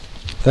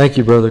Thank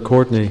you, Brother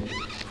Courtney,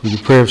 for your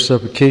prayer of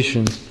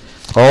supplication,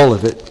 all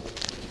of it.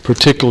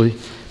 Particularly,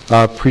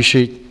 I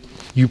appreciate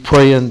you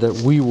praying that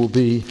we will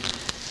be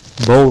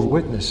bold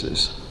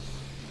witnesses,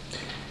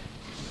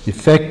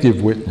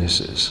 effective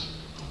witnesses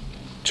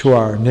to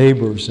our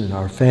neighbors and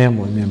our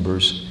family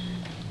members,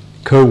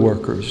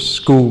 co-workers,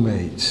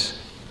 schoolmates,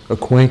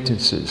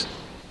 acquaintances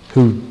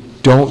who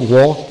don't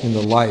walk in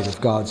the light of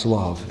God's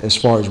love, as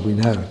far as we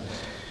know,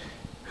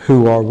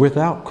 who are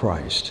without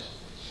Christ.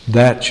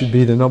 That should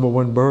be the number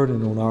one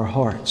burden on our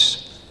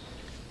hearts.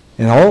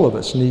 And all of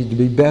us need to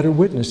be better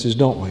witnesses,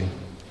 don't we?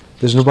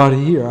 There's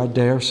nobody here, I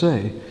dare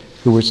say,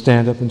 who would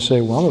stand up and say,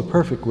 well, I'm a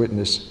perfect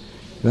witness.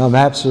 And I'm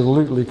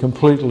absolutely,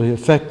 completely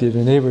effective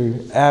in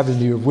every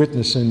avenue of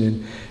witnessing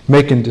and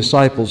making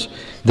disciples.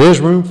 There's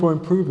room for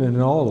improvement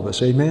in all of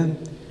us,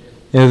 amen?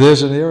 And if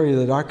there's an area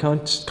that I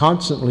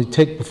constantly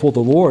take before the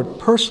Lord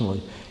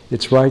personally,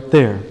 it's right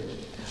there.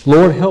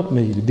 Lord, help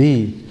me to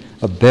be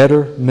a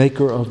better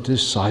maker of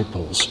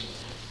disciples,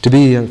 to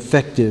be an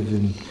effective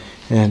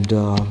and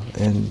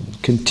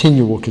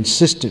continual,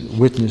 consistent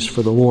witness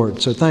for the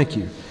Lord. So thank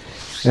you.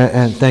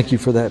 And thank you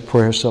for that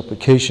prayer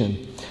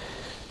supplication.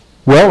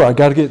 Well, I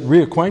got to get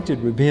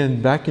reacquainted with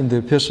being back in the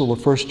epistle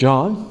of 1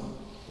 John.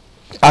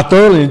 I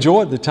thoroughly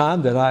enjoyed the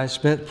time that I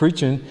spent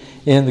preaching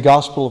in the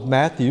Gospel of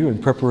Matthew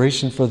in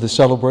preparation for the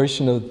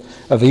celebration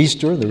of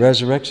Easter, the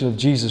resurrection of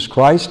Jesus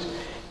Christ.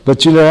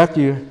 But you know,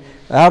 after you're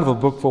out of a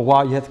book for a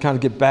while, you have to kind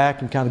of get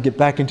back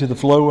into the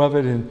flow of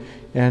it.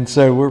 And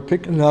so we're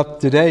picking up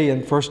today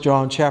in 1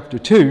 John chapter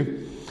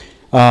 2.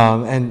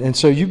 And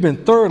so you've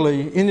been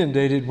thoroughly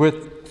inundated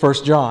with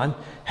 1 John,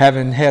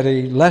 having had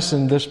a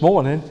lesson this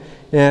morning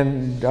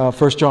in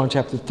 1 John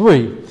chapter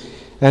 3.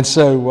 And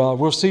so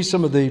we'll see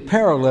some of the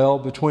parallel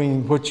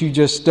between what you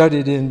just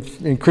studied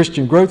in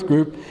Christian Growth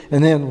Group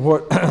and then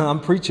what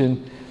I'm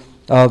preaching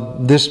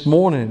this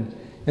morning.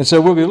 And so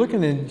we'll be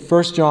looking in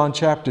 1 John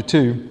chapter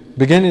 2,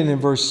 beginning in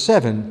verse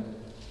 7.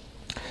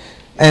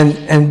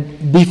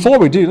 And before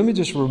we do, let me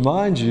just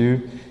remind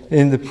you,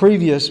 in the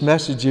previous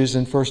messages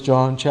in 1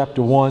 John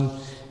chapter 1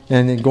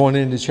 and then going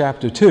into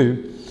chapter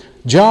 2,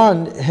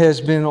 John has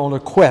been on a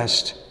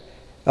quest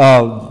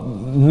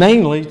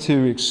mainly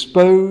to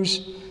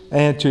expose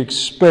and to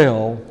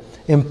expel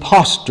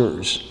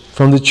imposters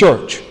from the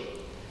church.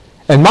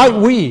 And might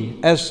we,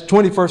 as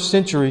 21st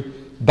century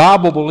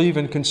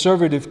Bible-believing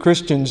conservative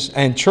Christians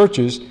and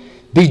churches,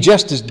 be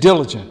just as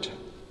diligent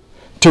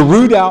to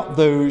root out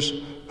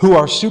those who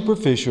are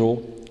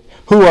superficial,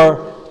 who are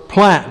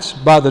plants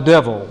by the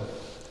devil,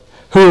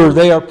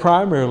 they are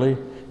primarily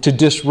to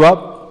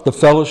disrupt the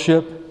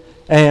fellowship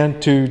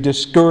and to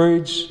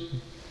discourage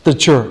the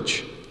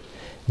church.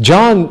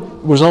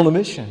 John was on a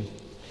mission,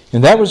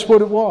 and that was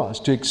what it was,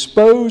 to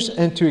expose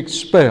and to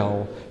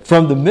expel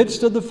from the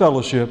midst of the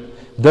fellowship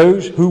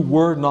those who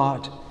were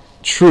not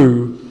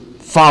true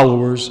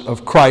followers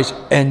of Christ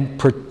and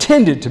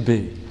pretended to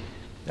be.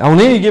 On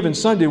any given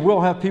Sunday, we'll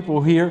have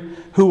people here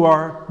who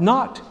are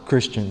not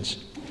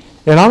Christians.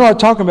 And I'm not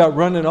talking about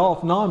running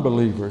off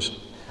non-believers.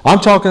 I'm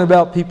talking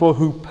about people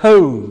who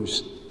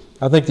pose.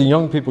 I think the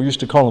young people used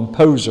to call them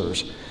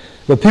posers.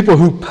 But people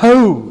who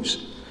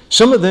pose.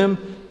 Some of them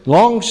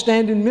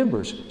long-standing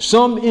members.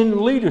 Some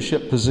in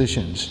leadership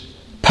positions.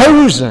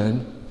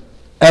 Posing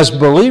as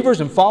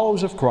believers and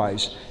followers of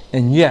Christ.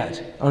 And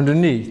yet,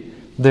 underneath,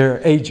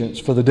 they're agents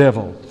for the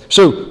devil.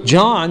 So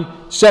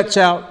John sets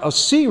out a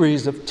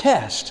series of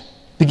tests,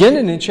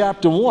 beginning in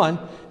chapter 1.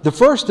 The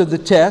first of the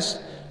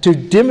tests to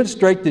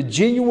demonstrate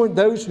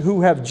those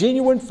who have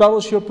genuine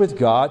fellowship with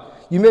God.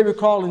 You may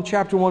recall in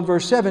chapter 1,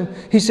 verse 7,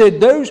 he said,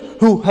 those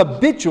who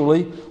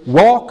habitually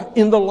walk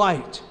in the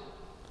light.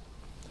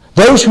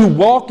 Those who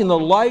walk in the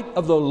light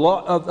of the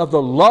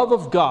love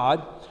of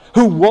God,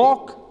 who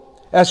walk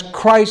as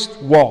Christ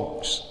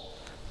walks.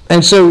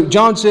 And so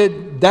John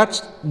said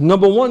that's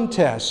number one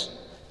test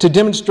to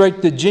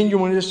demonstrate the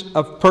genuineness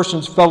of a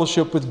person's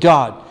fellowship with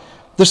God.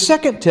 The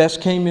second test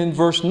came in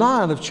verse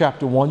 9 of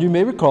chapter 1. You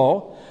may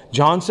recall,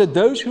 John said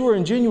those who are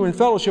in genuine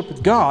fellowship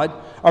with God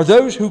are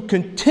those who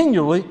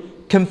continually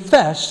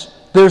confess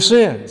their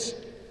sins.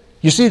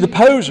 You see, the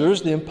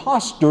posers, the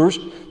imposters,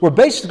 were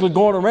basically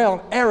going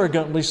around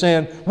arrogantly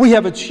saying, we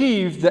have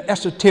achieved the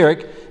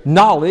esoteric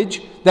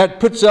knowledge that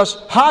puts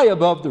us high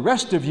above the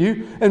rest of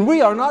you, and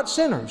we are not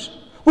sinners.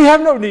 We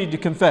have no need to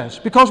confess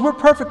because we're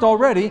perfect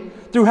already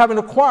through having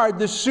acquired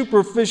this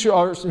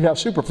supernatural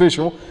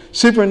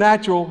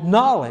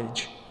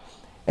knowledge.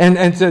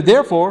 And so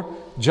therefore,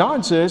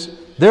 John says,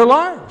 they're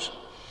liars.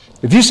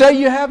 If you say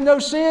you have no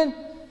sin,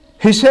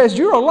 he says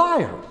you're a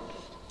liar.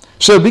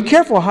 So be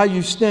careful how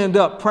you stand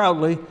up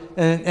proudly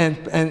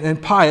and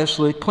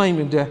piously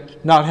claiming to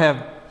not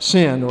have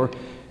sin.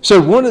 So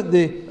one of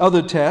the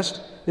other tests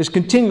is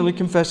continually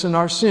confessing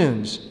our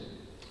sins.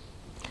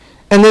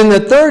 And then the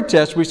third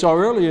test we saw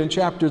earlier in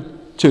chapter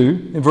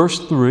 2, in verse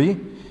 3,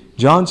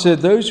 John said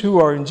those who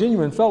are in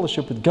genuine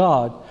fellowship with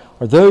God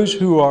are those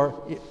who are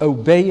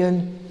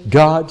obeying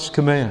God's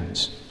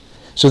commands.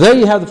 So there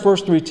you have the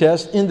first three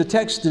tests. In the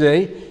text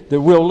today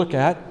that we'll look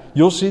at,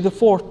 you'll see the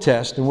fourth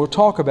test, and we'll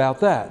talk about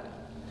that.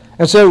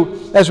 And so,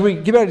 as we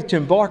get ready to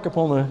embark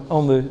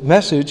upon the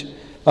message,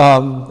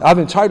 I've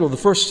entitled the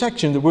first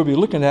section that we'll be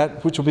looking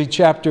at, which will be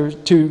chapter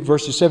 2,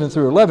 verses 7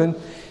 through 11.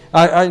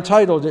 I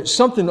entitled it,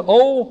 Something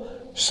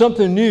Old,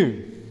 Something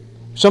New.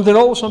 Something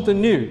old, something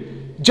new.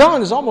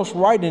 John is almost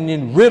writing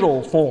in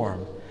riddle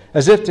form,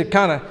 as if to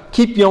kind of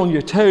keep you on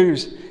your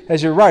toes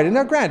as you're writing.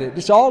 Now, granted,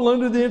 it's all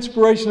under the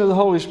inspiration of the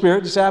Holy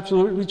Spirit. It's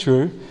absolutely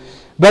true.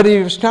 But he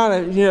was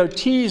kind of,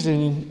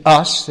 teasing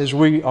us as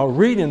we are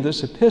reading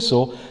this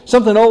epistle,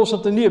 something old,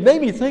 something new. It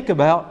made me think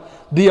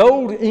about the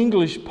old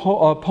English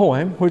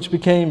poem, which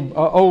became an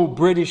old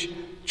British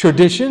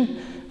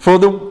tradition for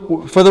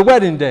the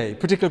wedding day,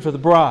 particularly for the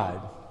bride.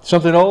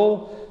 Something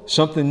old,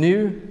 something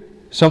new,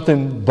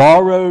 something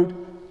borrowed,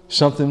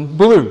 something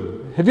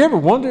blue. Have you ever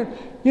wondered,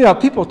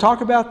 people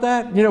talk about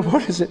that?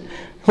 What is it?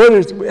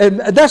 And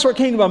that's what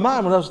came to my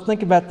mind when I was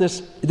thinking about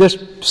this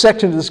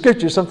section of the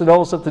Scripture, something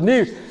old, something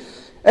new.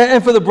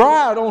 And for the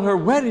bride on her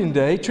wedding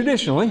day,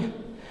 traditionally,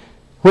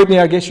 Whitney,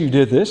 I guess you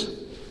did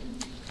this,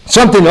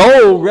 something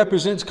old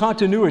represents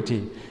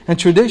continuity and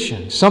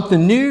tradition.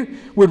 Something new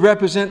would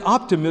represent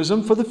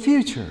optimism for the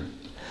future.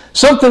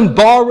 Something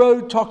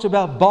borrowed talks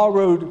about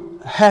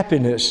borrowed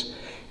happiness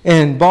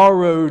and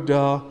borrowed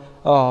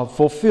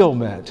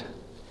fulfillment.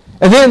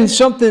 And then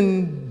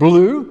something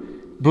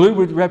blue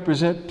would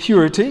represent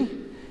purity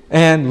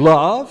and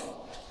love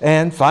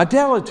and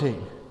fidelity.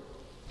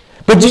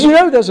 But did you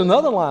know there's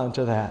another line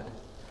to that?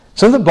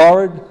 Something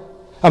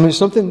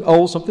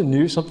old, something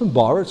new, something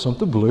borrowed,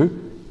 something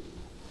blue,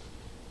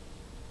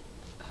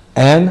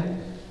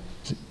 and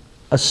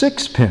a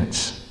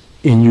sixpence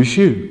in your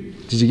shoe.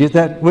 Did you get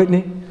that,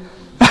 Whitney?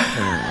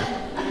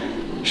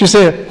 She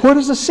said, what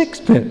is a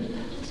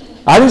sixpence?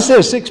 I didn't say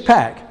a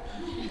six-pack.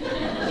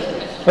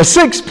 A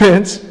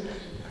sixpence.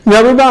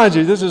 Now, remind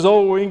you, this is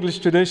old English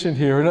tradition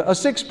here. And a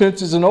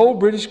sixpence is an old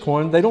British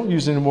coin. They don't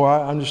use it anymore,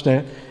 I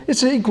understand.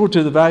 It's equal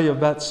to the value of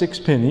about 6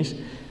 pennies.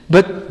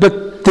 But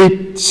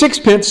the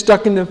sixpence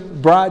stuck in the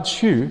bride's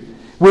shoe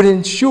would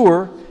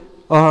ensure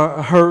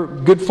her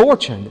good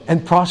fortune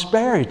and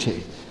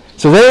prosperity.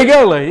 So there you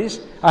go, ladies.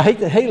 I hate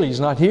that Haley's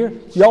not here.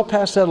 Y'all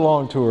pass that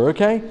along to her,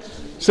 okay?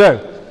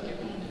 So,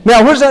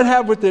 now, what does that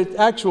have with the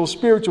actual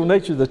spiritual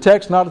nature of the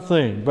text? Not a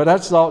thing. But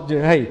that's all.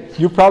 Hey,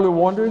 you're probably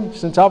wondering,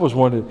 since I was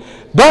wondering.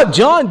 But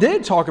John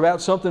did talk about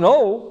something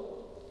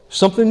old,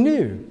 something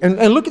new. And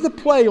look at the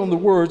play on the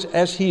words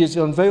as he is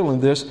unveiling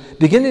this.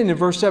 Beginning in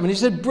verse 7, he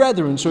said,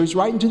 brethren. So he's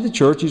writing to the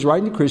church. He's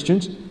writing to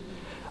Christians.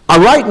 I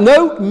write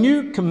no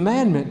new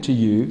commandment to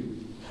you,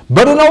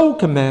 but an old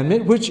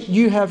commandment which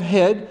you have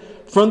had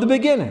from the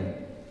beginning.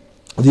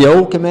 The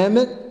old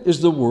commandment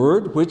is the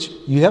word which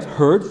you have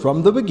heard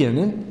from the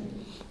beginning.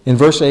 In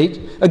verse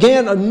 8,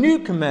 again, a new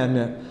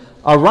commandment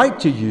I write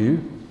to you,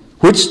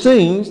 which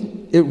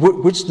thing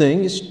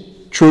is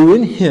true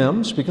in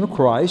him, speaking of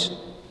Christ,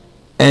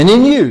 and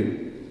in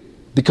you,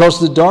 because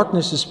the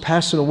darkness is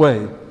passing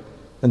away,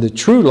 and the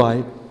true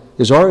light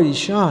is already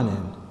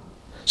shining.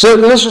 So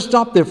let's just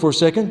stop there for a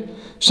second.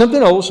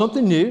 Something old,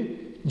 something new.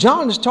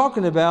 John is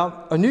talking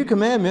about a new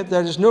commandment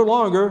that is no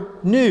longer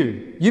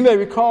new. You may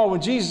recall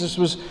when Jesus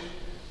was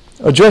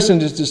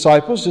addressing his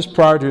disciples just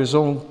prior to his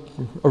own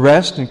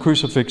arrest and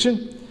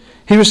crucifixion,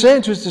 he was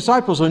saying to his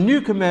disciples, a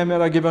new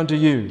commandment I give unto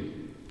you,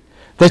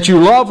 that you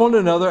love one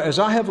another as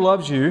I have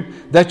loved you,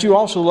 that you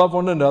also love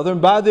one another.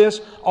 And by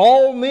this,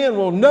 all men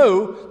will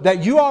know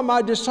that you are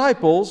my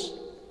disciples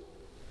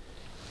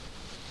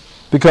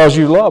because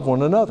you love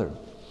one another.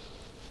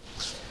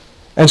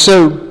 And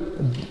so,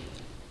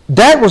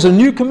 that was a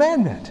new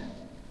commandment.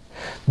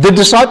 The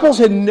disciples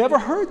had never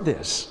heard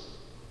this.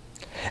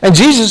 And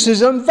Jesus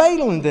is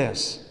unveiling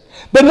this.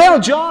 But now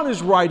John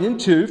is writing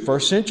to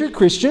first century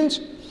Christians,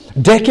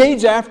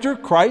 decades after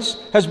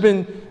Christ has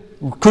been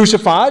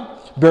crucified,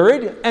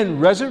 buried,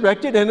 and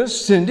resurrected and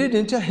ascended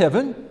into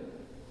heaven.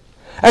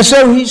 And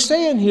so he's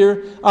saying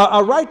here, I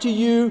write to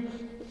you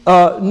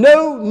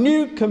no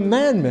new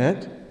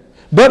commandment,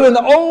 but an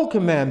old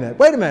commandment.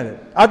 Wait a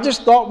minute. I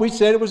just thought we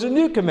said it was a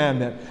new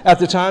commandment at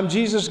the time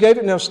Jesus gave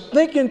it. Now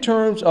think in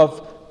terms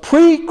of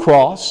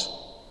pre-cross,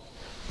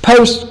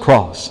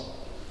 post-cross.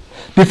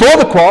 Before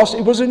the cross,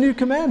 it was a new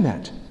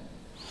commandment.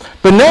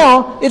 But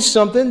now, it's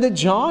something that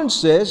John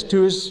says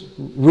to his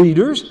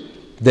readers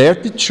there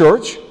at the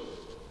church,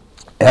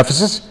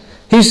 Ephesus.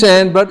 He's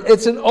saying, but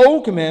it's an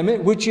old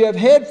commandment which you have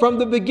had from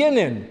the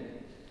beginning.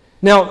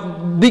 Now,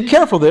 be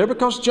careful there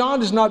because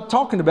John is not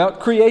talking about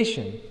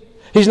creation.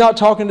 He's not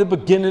talking the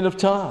beginning of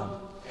time.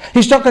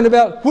 He's talking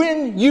about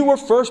when you were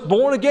first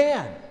born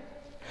again.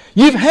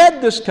 You've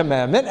had this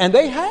commandment, and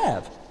they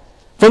have.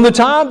 From the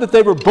time that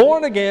they were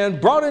born again,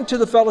 brought into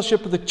the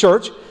fellowship of the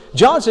church,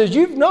 John says,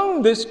 you've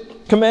known this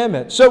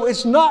commandment. So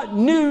it's not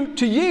new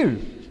to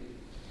you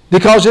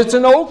because it's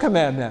an old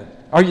commandment.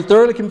 Are you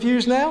thoroughly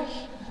confused now?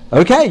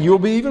 Okay, you'll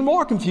be even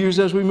more confused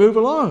as we move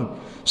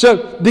along.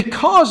 So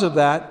because of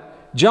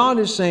that, John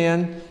is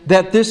saying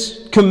that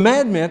this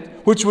commandment,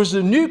 which was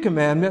the new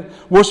commandment,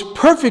 was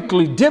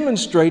perfectly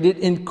demonstrated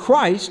in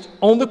Christ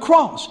on the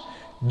cross.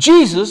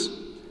 Jesus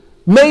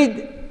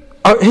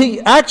he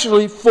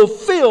actually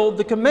fulfilled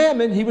the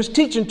commandment he was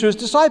teaching to his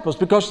disciples.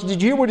 Because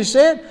did you hear what he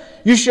said?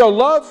 You shall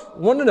love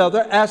one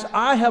another as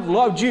I have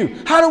loved you.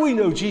 How do we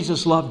know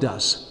Jesus loved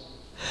us?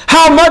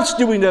 How much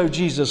do we know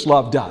Jesus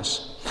loved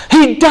us?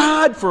 He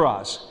died for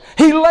us.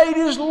 He laid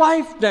his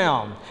life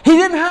down. He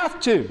didn't have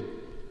to.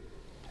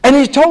 And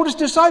he told his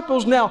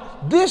disciples, now,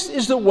 this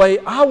is the way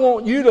I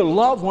want you to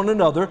love one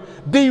another.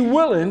 Be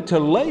willing to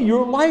lay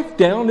your life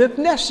down if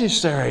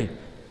necessary.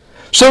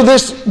 So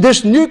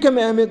this new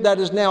commandment that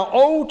is now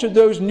owed to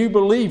those new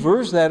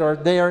believers that are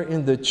there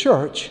in the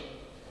church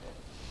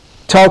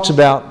talks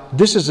about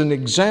this is an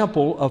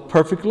example of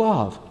perfect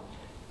love.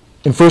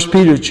 In 1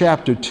 Peter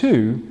chapter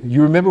 2,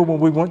 you remember when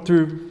we went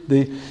through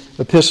the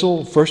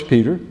epistle of 1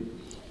 Peter?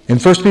 In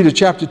 1 Peter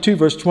chapter 2,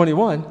 verse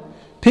 21,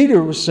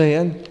 Peter was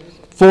saying,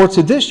 for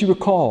to this you were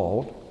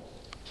called,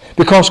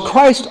 because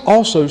Christ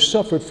also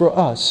suffered for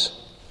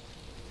us,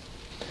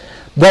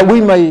 that we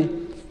may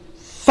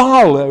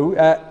follow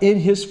in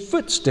his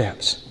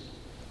footsteps.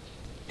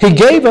 He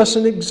gave us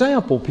an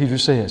example, Peter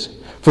says.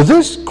 For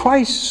this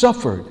Christ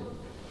suffered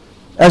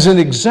as an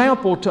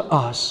example to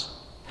us,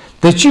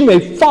 that you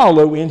may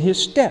follow in his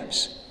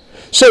steps.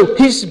 So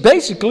he's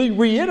basically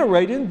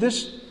reiterating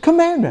this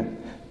commandment.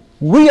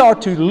 We are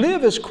to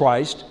live as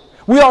Christ.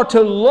 We are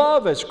to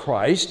love as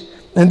Christ.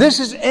 And this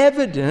is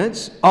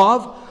evidence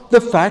of the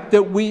fact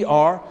that we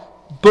are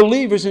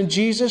believers in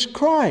Jesus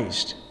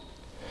Christ.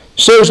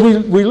 So as we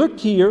look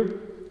here,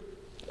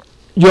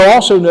 you'll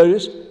also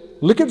notice,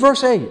 look at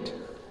verse 8.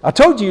 I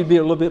told you you'd be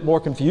a little bit more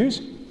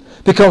confused,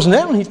 because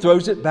now he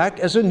throws it back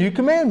as a new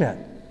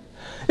commandment.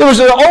 It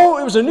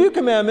was a new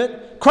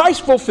commandment,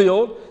 Christ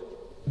fulfilled,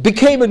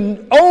 became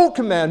an old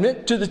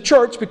commandment to the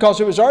church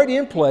because it was already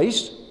in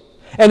place.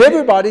 And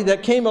everybody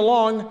that came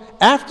along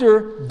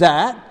after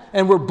that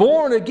and were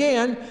born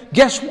again,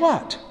 guess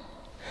what?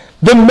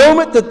 The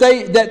moment that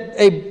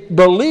a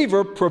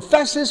believer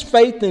professes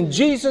faith in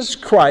Jesus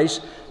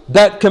Christ,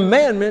 that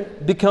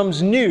commandment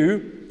becomes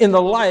new in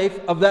the life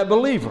of that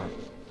believer.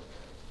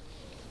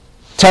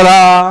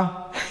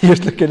 Ta-da! You're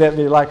looking at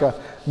me like a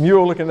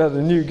mule looking at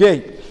a new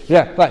gate.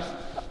 Yeah, right.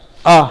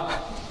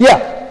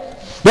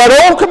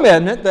 That old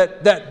commandment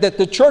that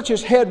the church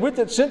has had with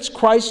it since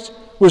Christ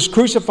was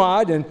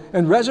crucified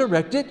and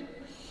resurrected,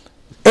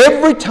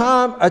 every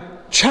time a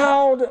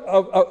child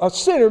of a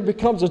sinner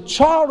becomes a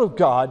child of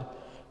God,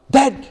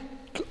 that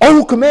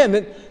old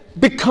commandment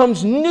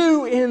becomes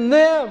new in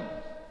them.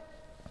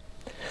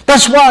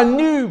 That's why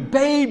new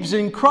babes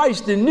in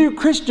Christ and new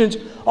Christians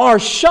are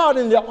shot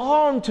in the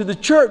arm to the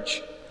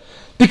church.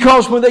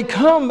 Because when they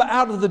come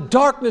out of the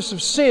darkness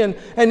of sin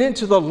and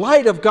into the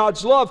light of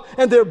God's love,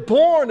 and they're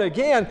born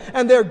again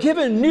and they're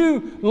given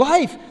new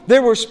life,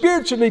 they were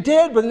spiritually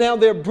dead, but now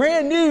they're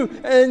brand new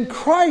in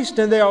Christ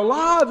and they're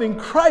alive in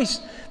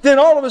Christ, then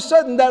all of a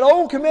sudden that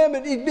old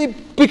commandment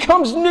it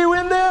becomes new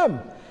in them.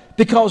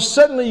 Because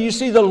suddenly you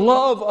see the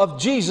love of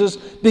Jesus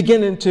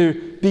beginning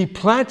to be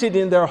planted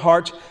in their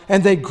hearts,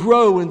 and they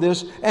grow in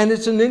this, and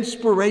it's an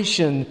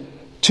inspiration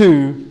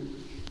to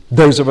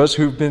those of us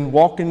who've been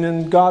walking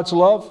in God's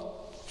love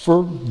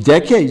for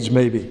decades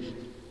maybe.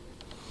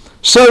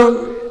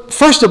 So,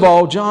 first of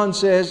all, John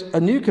says a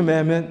new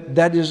commandment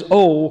that is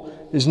old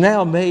is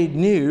now made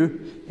new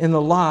in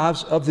the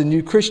lives of the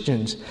new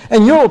Christians.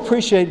 And you'll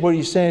appreciate what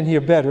he's saying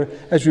here better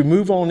as we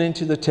move on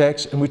into the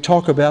text and we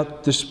talk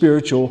about the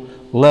spiritual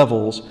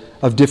levels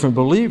of different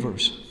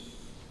believers.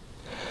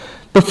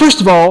 But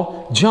first of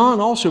all, John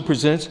also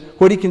presents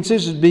what he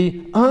considers to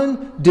be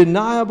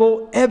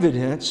undeniable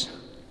evidence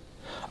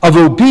of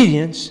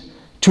obedience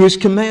to his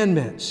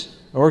commandments,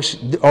 or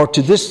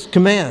to this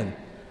command.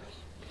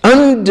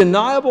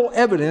 Undeniable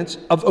evidence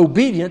of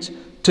obedience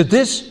to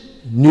this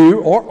new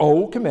or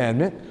old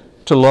commandment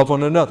to love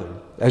one another.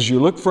 As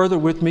you look further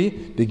with me,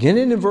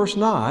 beginning in verse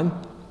 9,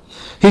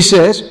 he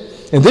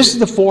says, and this is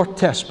the fourth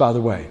test, by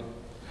the way.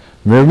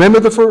 Remember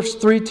the first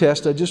three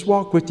tests I just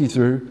walked with you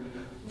through.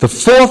 The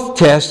fourth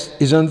test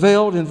is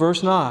unveiled in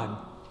verse 9.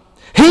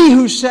 He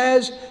who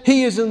says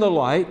he is in the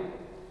light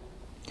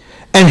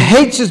and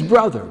hates his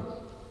brother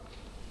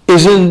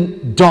is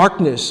in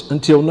darkness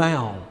until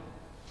now.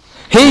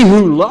 He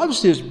who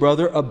loves his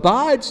brother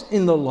abides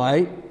in the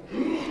light,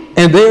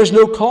 and there is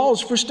no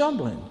cause for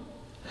stumbling.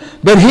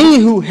 But he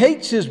who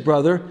hates his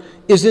brother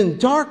is in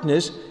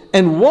darkness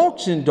and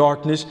walks in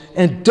darkness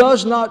and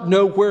does not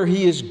know where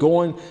he is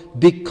going,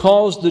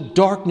 because the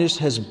darkness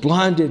has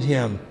blinded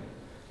him.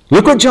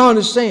 Look what John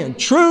is saying.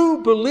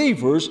 True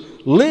believers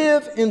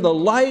live in the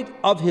light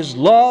of his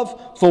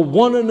love for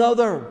one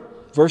another.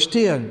 Verse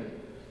 10.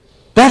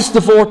 That's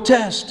the fourth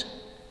test.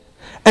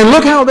 And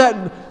look how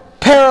that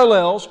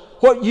parallels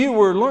what you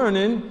were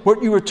learning,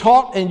 what you were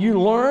taught and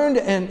you learned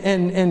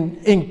and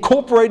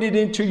incorporated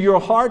into your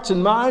hearts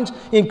and minds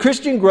in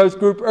Christian Growth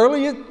Group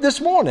earlier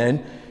this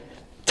morning,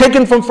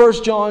 taken from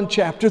 1 John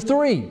chapter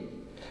 3,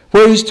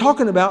 where he's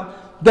talking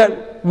about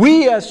that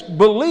we as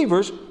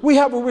believers, we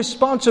have a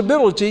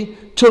responsibility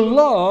to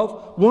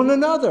love one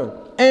another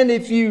And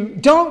if you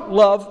don't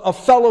love a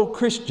fellow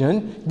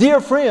Christian, dear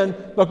friend,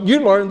 look,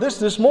 you learned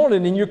this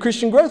morning in your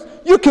Christian growth,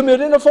 you're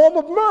committing a form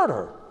of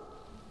murder.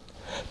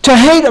 To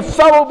hate a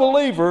fellow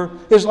believer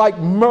is like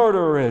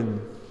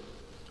murdering.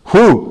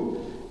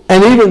 Whew.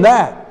 And even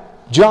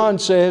that, John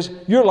says,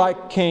 you're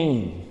like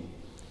Cain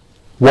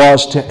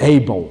was to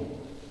Abel.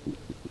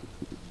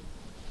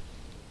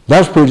 That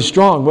was pretty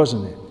strong,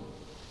 wasn't it?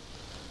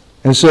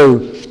 And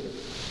so,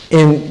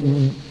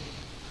 in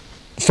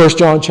 1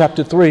 John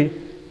chapter 3,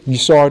 you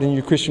saw it in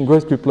your Christian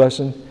growth group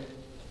lesson,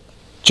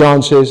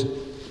 John says,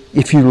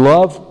 if you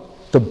love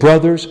the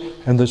brothers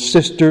and the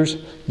sisters,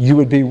 you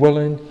would be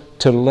willing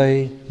to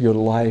lay your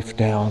life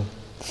down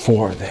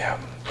for them.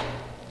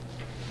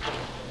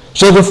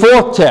 So the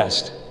fourth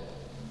test,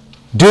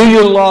 do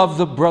you love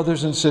the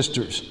brothers and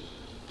sisters?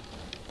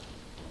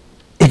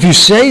 If you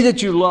say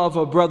that you love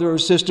a brother or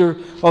sister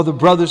or the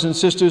brothers and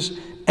sisters,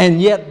 and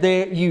yet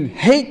you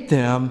hate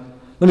them,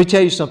 let me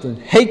tell you something.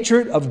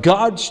 Hatred of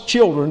God's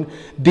children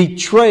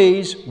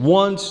betrays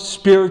one's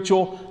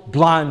spiritual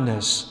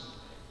blindness.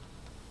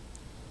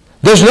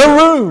 There's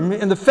no room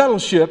in the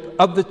fellowship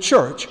of the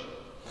church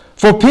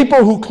for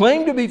people who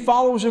claim to be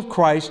followers of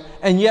Christ,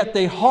 and yet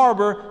they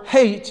harbor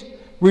hate,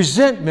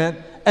 resentment,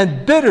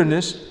 and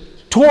bitterness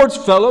towards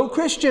fellow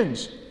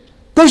Christians.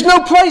 There's no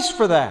place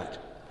for that.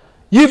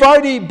 You've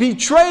already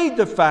betrayed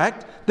the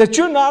fact that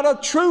you're not a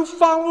true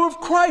follower of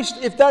Christ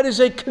if that is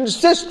a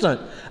consistent.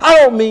 I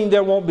don't mean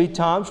there won't be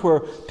times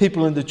where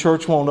people in the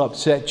church won't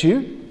upset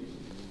you.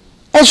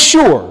 And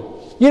sure,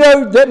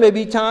 there may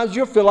be times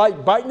you'll feel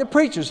like biting the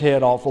preacher's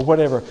head off or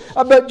whatever.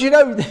 But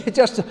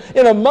just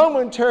in a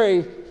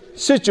momentary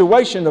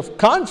situation of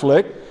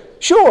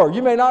conflict, sure,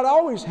 you may not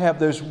always have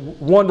those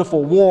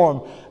wonderful,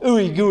 warm,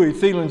 ooey-gooey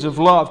feelings of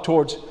love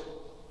towards.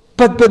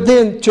 But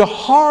then to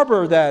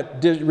harbor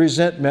that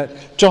resentment,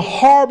 to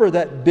harbor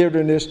that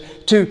bitterness,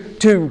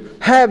 to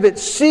have it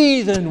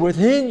seething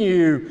within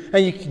you,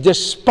 and you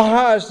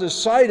despise the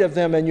sight of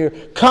them, and you're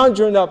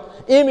conjuring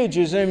up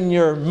images in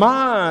your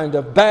mind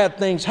of bad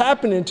things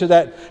happening to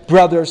that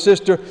brother or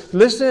sister.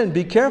 Listen,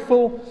 be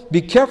careful,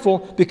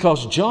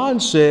 because John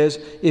says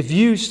if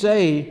you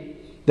say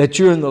that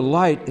you're in the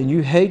light and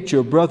you hate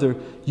your brother,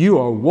 you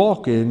are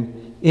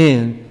walking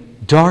in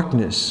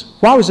darkness.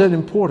 Why was that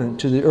important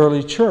to the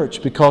early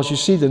church? Because you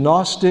see, the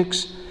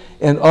Gnostics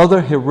and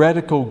other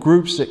heretical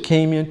groups that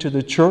came into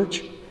the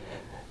church,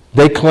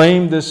 they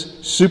claimed this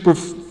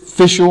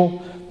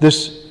superficial,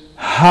 this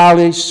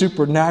highly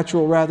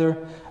supernatural,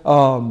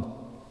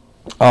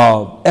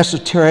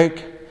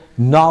 esoteric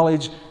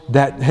knowledge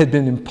that had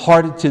been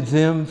imparted to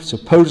them,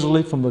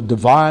 supposedly from a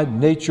divine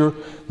nature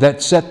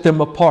that set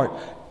them apart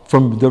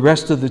from the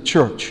rest of the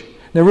church.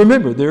 Now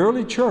remember, the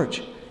early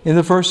church in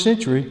the first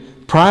century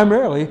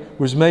primarily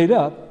was made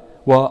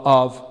up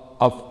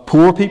of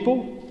poor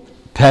people,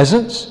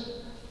 peasants,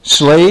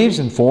 slaves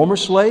and former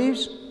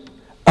slaves,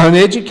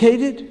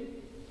 uneducated.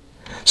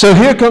 So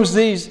here comes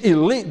the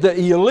elite,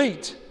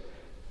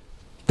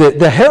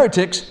 the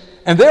heretics,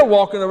 and they're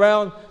walking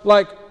around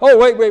like, oh,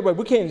 wait,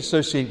 we can't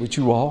associate with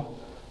you all.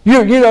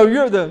 You're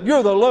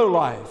the low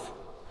life.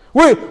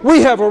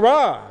 We have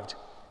arrived,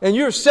 and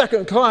you're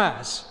second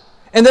class.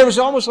 And there was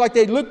almost like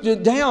they looked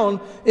it down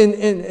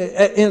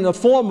in a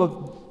form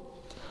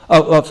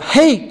of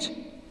hate,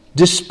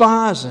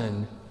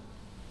 despising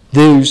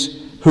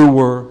those who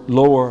were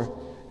lower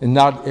and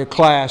not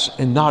class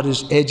and not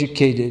as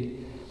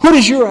educated. What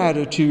is your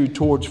attitude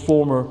towards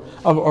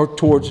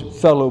towards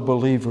fellow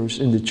believers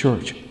in the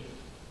church?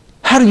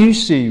 How do you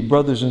see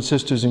brothers and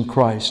sisters in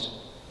Christ?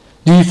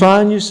 Do you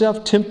find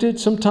yourself tempted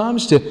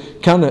sometimes to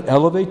kind of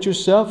elevate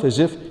yourself as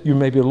if you're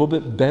maybe a little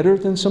bit better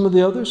than some of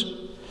the others?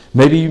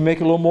 Maybe you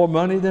make a little more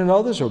money than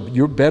others, or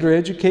you're better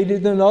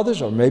educated than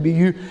others, or maybe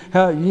you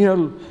have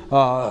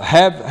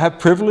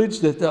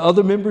privilege that the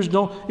other members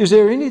don't. Is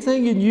there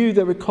anything in you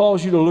that would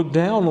cause you to look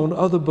down on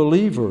other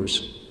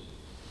believers?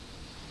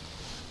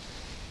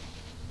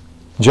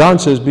 John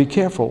says, be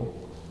careful,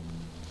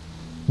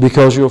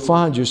 because you'll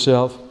find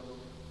yourself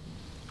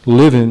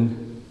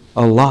living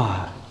a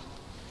lie.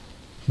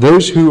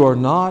 Those who are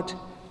not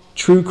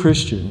true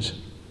Christians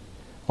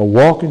are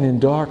walking in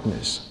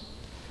darkness.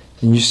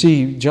 And you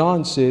see,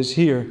 John says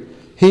here,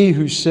 he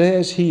who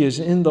says he is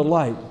in the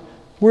light.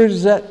 What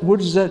does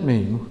that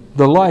mean?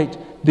 The light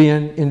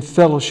being in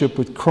fellowship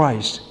with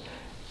Christ.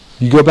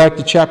 You go back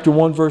to chapter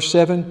 1, verse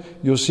 7,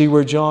 you'll see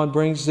where John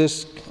brings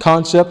this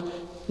concept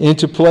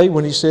into play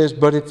when he says,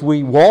 but if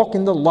we walk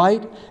in the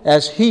light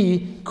as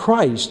he,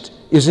 Christ,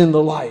 is in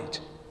the light.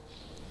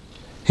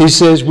 He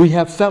says we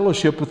have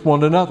fellowship with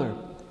one another.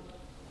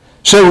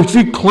 So if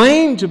you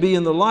claim to be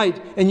in the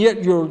light and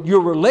yet your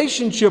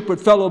relationship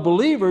with fellow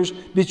believers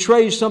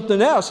betrays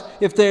something else,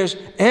 if there's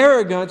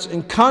arrogance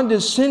and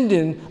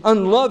condescending,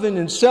 unloving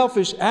and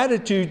selfish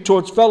attitude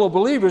towards fellow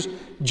believers,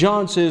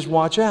 John says,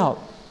 watch out.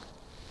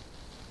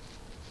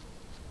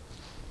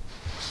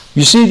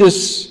 You see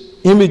this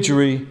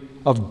imagery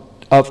of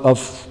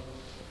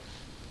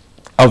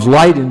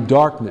light and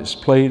darkness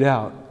played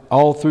out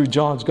all through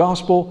John's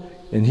gospel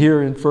and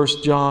here in 1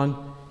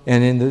 John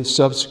and in the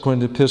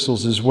subsequent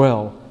epistles as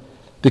well.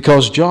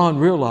 Because John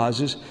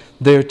realizes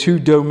there are two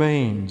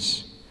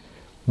domains.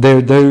 There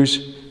are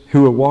those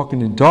who are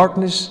walking in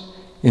darkness,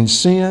 in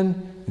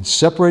sin, and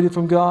separated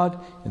from God,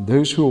 and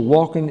those who are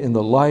walking in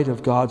the light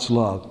of God's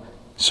love.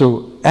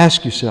 So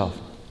ask yourself,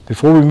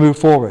 before we move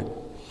forward,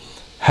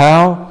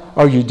 how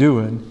are you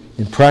doing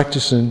in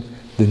practicing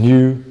the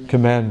new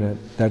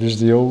commandment? That is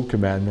the old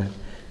commandment.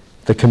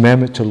 The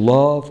commandment to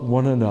love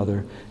one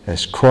another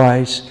as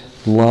Christ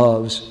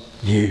loves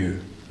you.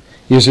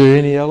 Is there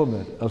any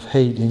element of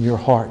hate in your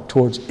heart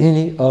towards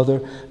any other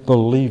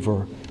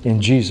believer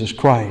in Jesus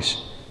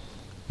Christ?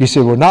 You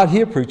say, well, not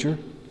here, preacher,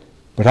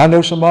 but I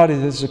know somebody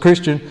that's a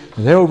Christian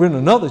and they're over in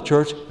another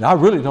church and I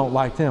really don't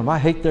like them. I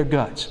hate their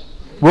guts.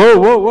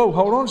 Whoa,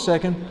 hold on a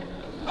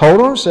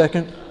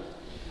second.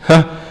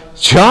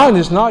 John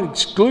is not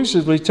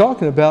exclusively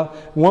talking about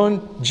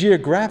one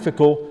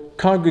geographical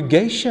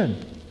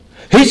congregation.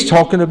 He's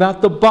talking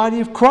about the body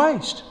of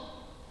Christ.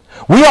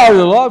 We are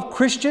to love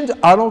Christians,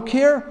 I don't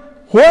care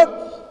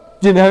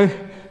what,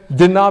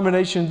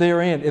 denomination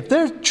they're in. If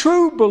they're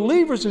true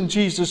believers in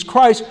Jesus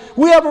Christ,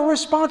 we have a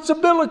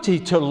responsibility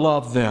to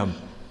love them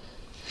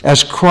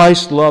as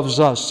Christ loves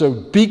us. So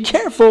be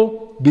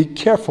careful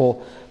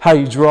how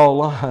you draw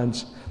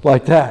lines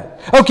like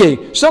that.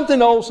 Okay,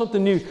 something old,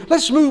 something new.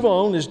 Let's move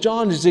on as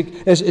John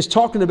is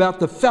talking about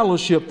the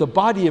fellowship, the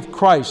body of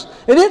Christ.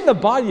 And isn't the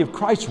body of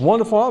Christ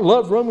wonderful? I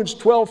love Romans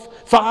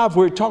 12:5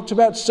 where it talks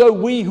about, so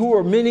we who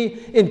are many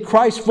in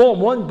Christ form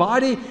one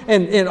body,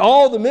 and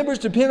all the members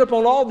depend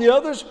upon all the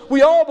others.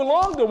 We all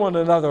belong to one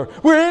another.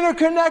 We're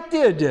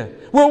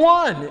interconnected. We're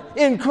one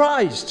in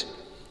Christ.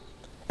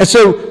 And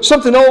so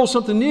something old,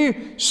 something new.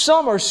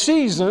 Some are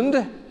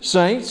seasoned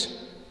saints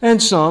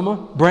and some are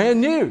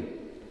brand new.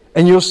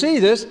 And you'll see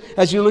this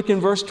as you look in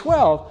verse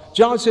 12.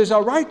 John says, I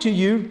write to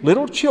you,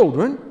 little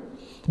children,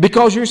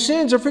 because your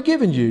sins are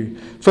forgiven you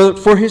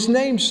for His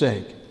name's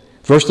sake.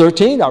 Verse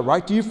 13, I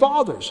write to you,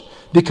 fathers,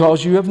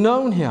 because you have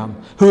known Him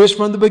who is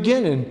from the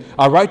beginning.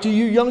 I write to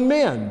you, young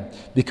men,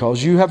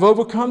 because you have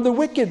overcome the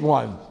wicked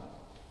one.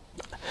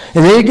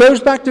 And then he goes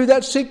back through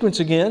that sequence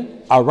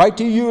again. I write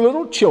to you,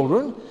 little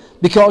children,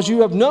 because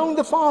you have known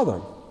the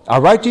Father. I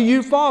write to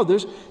you,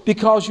 fathers,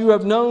 because you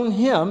have known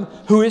Him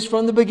who is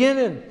from the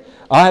beginning.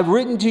 I have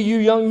written to you,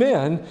 young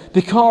men,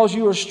 because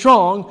you are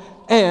strong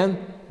and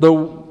the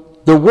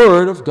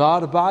word of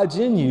God abides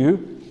in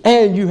you,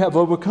 and you have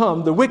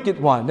overcome the wicked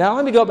one. Now,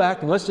 let me go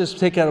back and let's just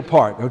take that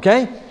apart,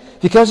 okay?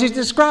 Because he's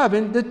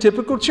describing the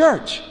typical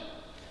church.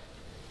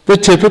 The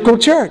typical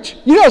church.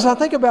 As I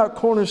think about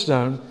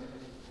Cornerstone,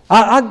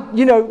 I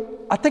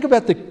think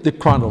about the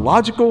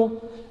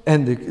chronological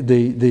and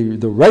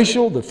the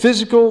racial, the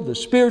physical, the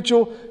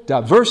spiritual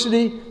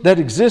diversity that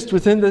exists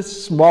within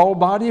this small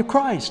body of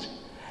Christ.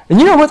 And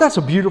you know what? That's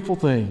a beautiful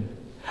thing.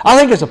 I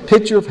think it's a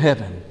picture of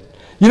heaven.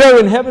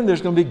 In heaven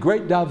there's going to be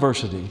great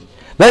diversity.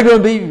 There are going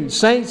to be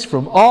saints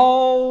from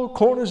all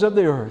corners of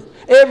the earth.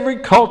 Every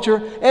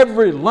culture,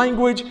 every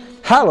language.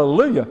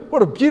 Hallelujah.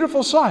 What a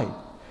beautiful sight.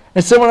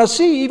 And so when I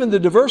see even the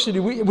diversity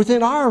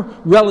within our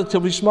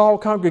relatively small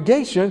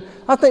congregation,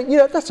 I think,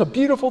 that's a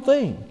beautiful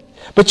thing.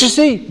 But you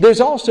see, there's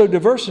also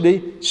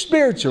diversity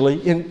spiritually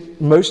in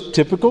most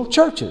typical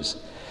churches.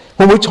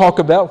 When we talk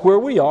about where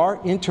we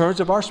are in terms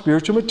of our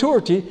spiritual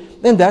maturity,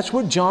 and that's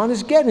what John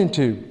is getting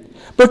to.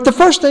 But the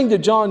first thing that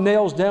John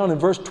nails down in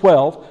verse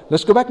 12,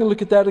 let's go back and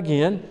look at that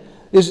again,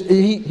 is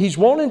he's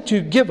wanting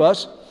to give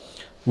us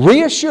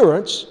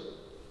reassurance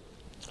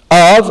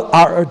of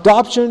our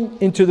adoption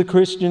into the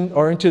Christian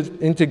or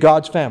into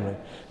God's family.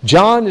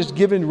 John is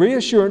giving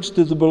reassurance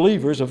to the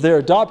believers of their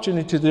adoption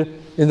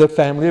in the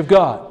family of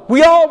God.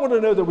 We all want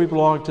to know that we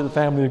belong to the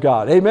family of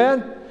God.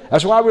 Amen?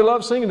 That's why we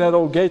love singing that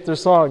old Gaither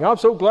song. I'm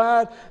so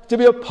glad to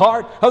be a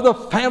part of the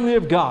family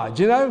of God,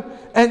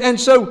 And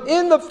so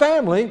in the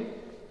family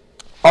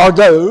are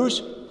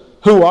those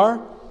who are,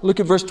 look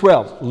at verse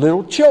 12,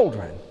 little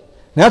children.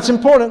 Now it's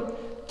important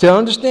to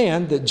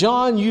understand that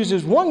John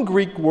uses one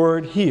Greek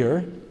word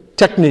here,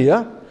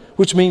 teknia,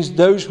 which means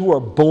those who are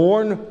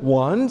born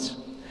ones.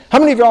 How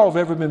many of y'all have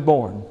ever been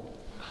born?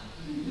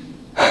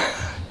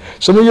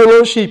 Some of you are a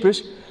little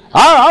sheepish.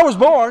 I was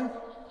born.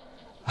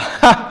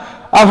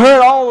 I've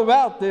heard all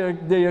about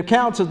the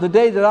accounts of the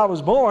day that I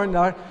was born.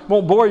 I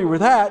won't bore you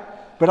with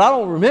that, but I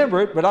don't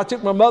remember it, but I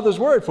took my mother's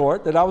word for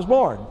it that I was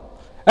born.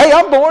 Hey,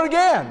 I'm born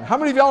again. How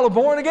many of y'all are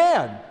born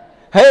again?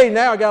 Hey,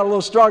 now I got a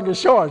little stronger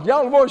short.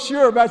 Y'all are more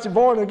sure about you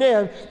born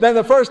again than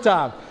the first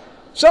time.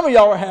 Some of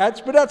y'all are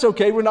hats, but that's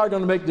okay. We're not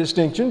going to make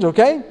distinctions,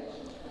 okay?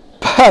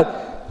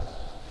 But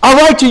I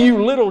write to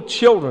you, little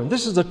children.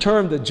 This is a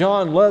term that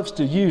John loves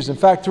to use. In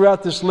fact,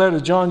 throughout this letter,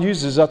 John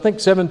uses, I think,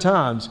 7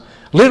 times.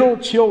 Little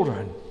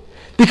children.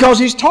 Because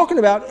he's talking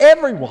about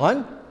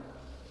everyone,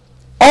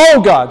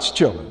 all God's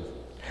children.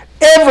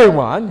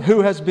 Everyone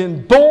who has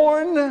been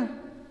born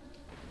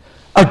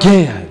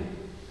again.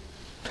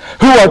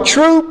 Who are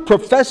true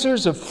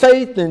professors of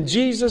faith in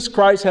Jesus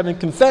Christ, having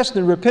confessed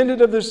and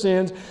repented of their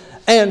sins,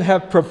 and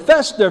have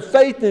professed their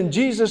faith in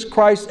Jesus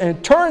Christ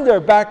and turned their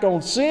back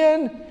on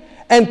sin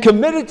and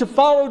committed to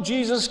follow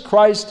Jesus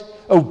Christ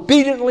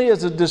obediently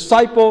as a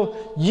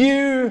disciple,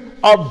 you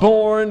are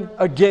born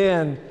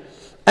again.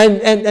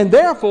 And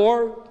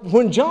therefore,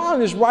 when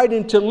John is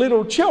writing to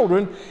little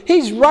children,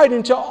 he's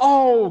writing to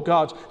all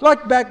God's.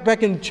 Like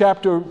back in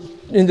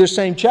this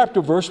same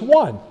chapter, verse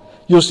 1,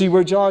 you'll see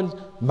where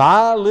John,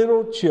 my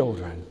little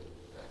children.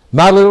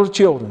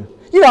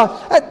 You know,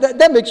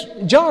 that makes,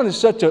 John is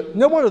such a,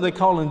 no wonder they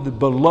call him the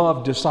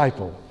beloved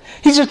disciple.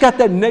 He's just got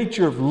that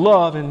nature of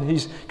love, and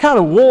he's kind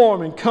of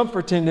warm and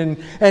comforting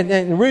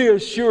and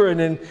reassuring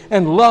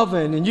and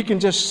loving, and you can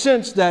just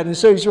sense that. And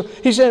so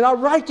he's saying, I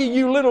write to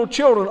you little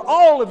children,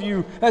 all of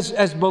you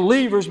as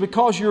believers,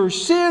 because your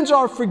sins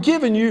are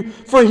forgiven you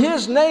for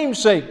His name's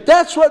sake.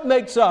 That's what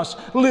makes us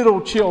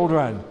little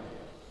children.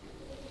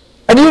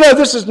 And you know,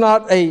 this is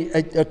not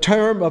a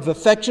term of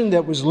affection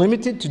that was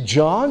limited to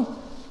John.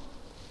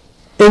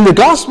 In the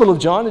Gospel of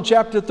John, in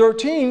chapter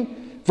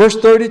 13, verse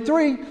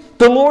 33,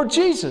 the Lord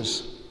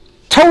Jesus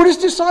told His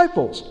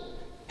disciples.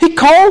 He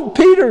called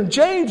Peter and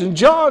James and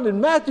John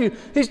and Matthew.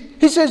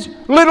 He says,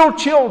 little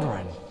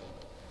children,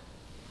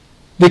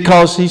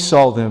 because He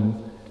saw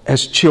them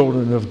as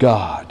children of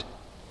God.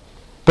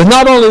 But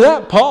not only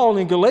that, Paul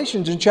in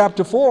Galatians in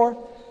chapter 4,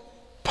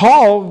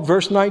 Paul,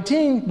 verse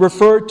 19,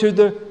 referred to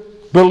the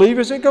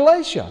believers in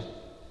Galatia.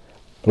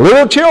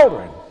 Little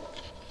children.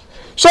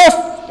 So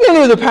if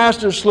any of the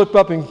pastors slip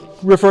up and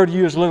refer to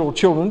you as little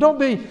children, don't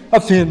be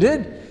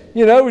offended.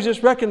 You know, we're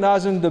just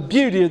recognizing the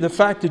beauty of the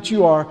fact that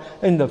you are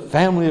in the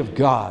family of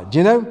God,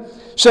 you know.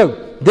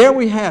 So, there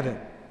we have it.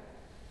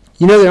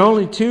 You know, there are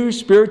only two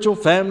spiritual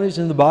families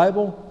in the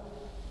Bible.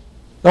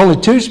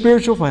 Only two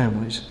spiritual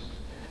families.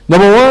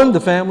 Number one, the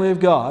family of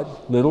God,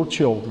 little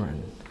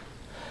children.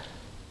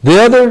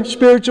 The other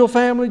spiritual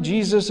family,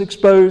 Jesus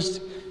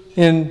exposed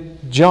in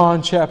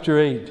John chapter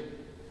 8,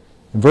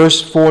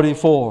 verse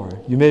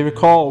 44. You may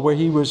recall where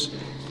He was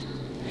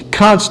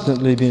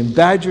constantly being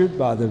badgered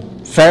by the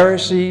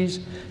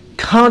Pharisees,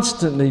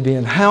 constantly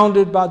being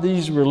hounded by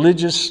these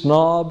religious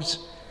snobs.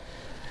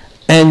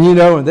 And you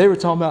know, and they were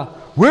talking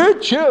about,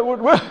 we're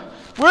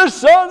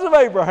sons of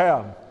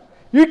Abraham.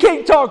 You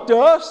can't talk to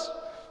us.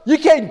 You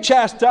can't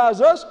chastise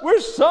us. We're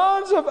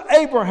sons of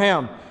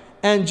Abraham.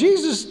 And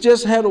Jesus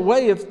just had a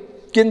way of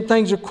getting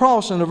things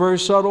across in a very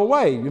subtle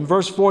way. In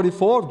verse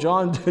 44 of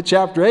John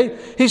chapter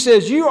 8, He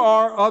says, you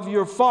are of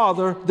your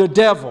father, the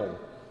devil,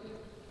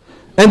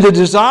 and the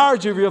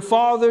desires of your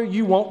father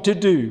you want to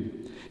do.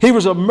 He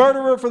was a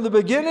murderer from the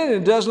beginning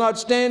and does not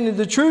stand in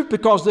the truth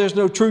because there's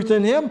no truth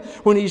in him.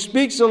 When he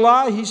speaks a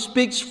lie, he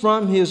speaks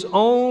from his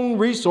own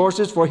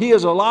resources, for he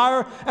is a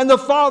liar and the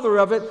father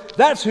of it.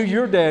 That's who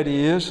your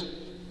daddy is.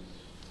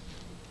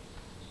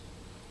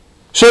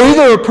 So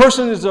either a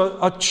person is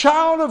a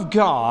child of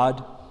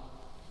God,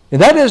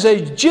 and that is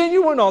a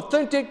genuine,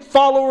 authentic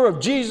follower of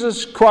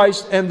Jesus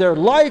Christ, and their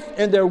life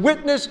and their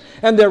witness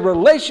and their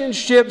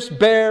relationships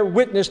bear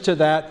witness to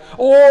that.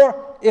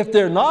 Or if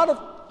they're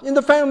not in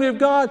the family of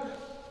God,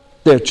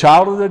 they're a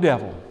child of the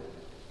devil.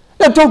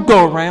 Now don't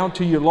go around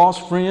to your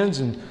lost friends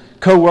and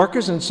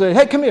co-workers and say,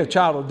 hey, come here,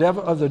 child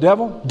of the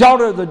devil,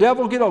 daughter of the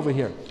devil, get over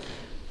here.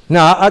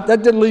 Now, I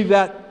didn't leave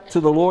that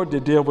to the Lord to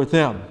deal with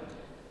them.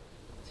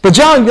 But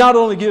John not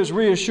only gives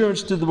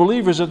reassurance to the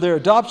believers of their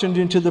adoption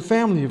into the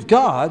family of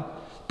God,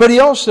 but he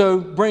also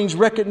brings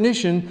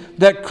recognition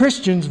that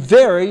Christians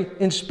vary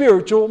in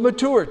spiritual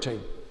maturity.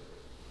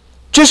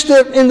 Just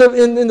in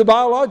the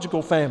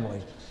biological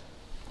family.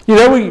 You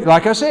know,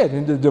 like I said,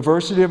 in the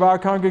diversity of our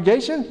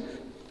congregation,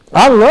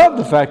 I love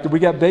the fact that we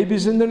got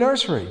babies in the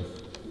nursery.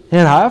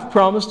 And I've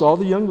promised all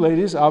the young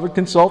ladies I would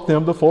consult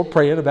them before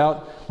praying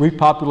about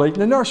repopulating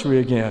the nursery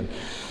again.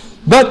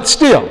 But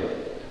still,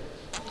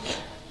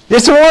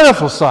 it's a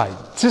wonderful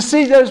sight to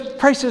see those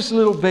precious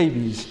little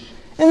babies.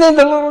 And then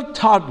the little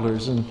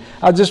toddlers. And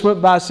I just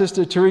went by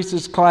Sister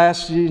Teresa's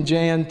class. She and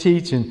Jan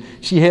teach. And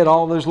she had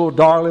all those little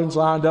darlings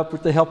lined up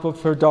with the help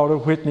of her daughter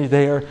Whitney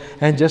there.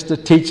 And just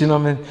teaching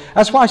them. And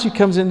that's why she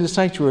comes into the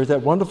sanctuary with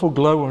that wonderful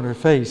glow on her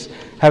face.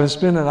 Having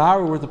spent an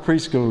hour with the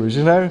preschoolers,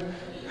 you know.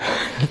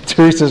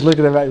 Teresa's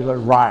looking at me like,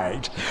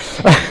 right.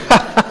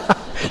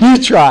 You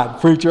tried,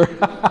 preacher.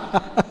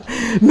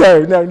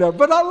 No.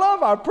 But I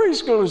love our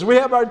preschoolers. We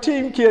have our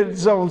team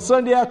kids on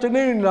Sunday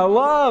afternoon, and I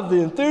love the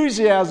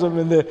enthusiasm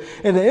and the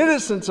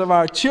innocence of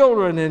our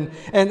children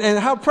and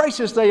how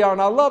precious they are.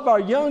 And I love our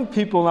young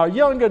people and our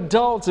young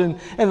adults and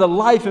the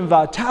life and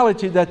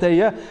vitality that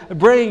they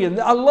bring. And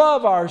I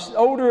love our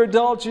older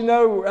adults. You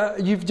know,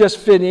 you've just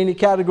fit any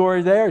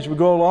category there as we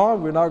go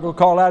along. We're not going to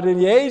call out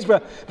any age,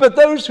 but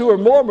those who are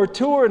more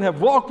mature and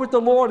have walked with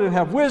the Lord and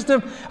have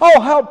wisdom,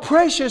 oh, how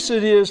precious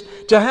it is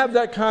to have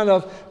that kind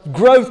of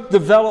growth,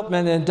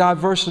 development, and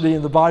diversity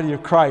in the body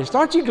of Christ.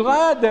 Aren't you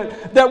glad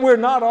that we're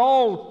not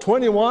all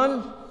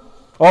 21?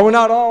 Or we're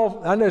not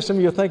all, I know some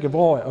of you are thinking,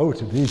 boy,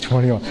 to be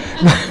 21.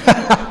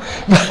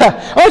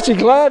 Aren't you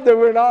glad that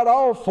we're not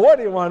all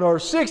 41 or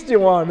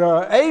 61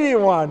 or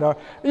 81? Or,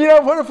 you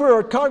know, what if we were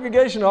a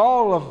congregation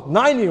all of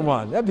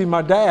 91? That'd be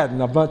my dad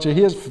and a bunch of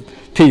his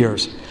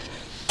peers.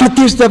 But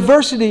there's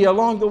diversity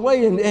along the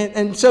way.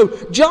 And so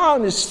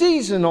John is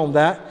seizing on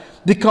that,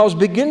 because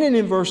beginning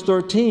in verse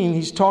 13,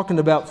 he's talking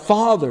about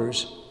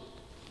fathers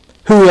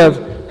who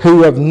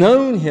have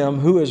known him,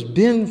 who has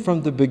been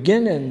from the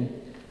beginning.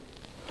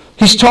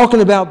 He's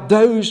talking about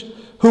those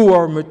who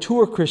are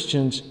mature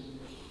Christians.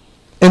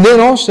 And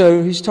then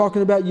also he's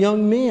talking about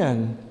young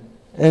men.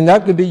 And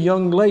that could be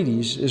young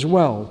ladies as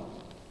well.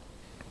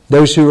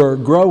 Those who are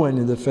growing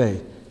in the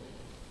faith.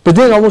 But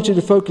then I want you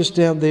to focus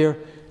down there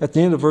at the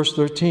end of verse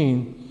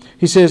 13.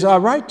 He says, I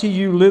write to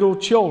you little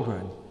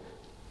children.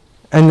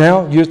 And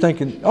now you're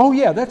thinking, oh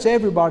yeah, that's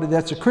everybody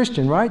that's a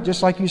Christian, right?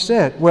 Just like you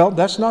said. Well,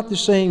 that's not the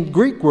same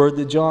Greek word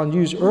that John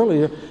used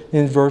earlier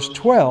in verse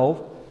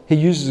 12. He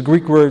uses the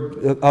Greek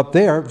word up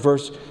there,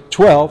 verse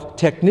 12,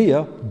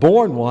 teknia,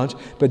 born ones.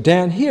 But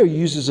down here he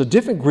uses a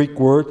different Greek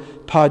word,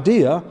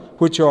 paideia,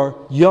 which are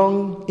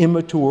young,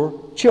 immature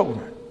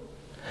children.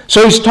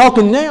 So he's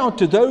talking now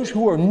to those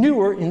who are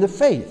newer in the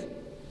faith.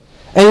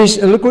 And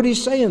look what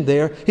he's saying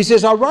there. He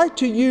says, I write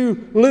to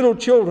you little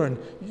children,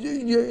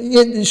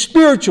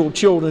 spiritual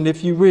children,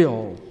 if you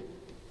will,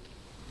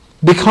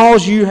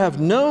 because you have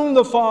known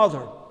the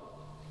Father.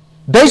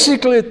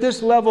 Basically, at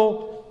this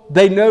level,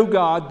 they know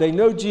God, they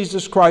know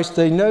Jesus Christ,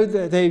 they know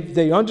that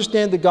they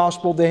understand the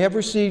gospel, they have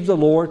received the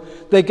Lord,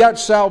 they got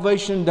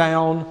salvation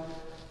down,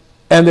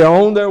 and they're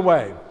on their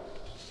way.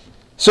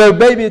 So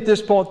maybe at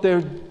this point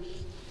they're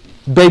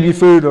baby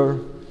food or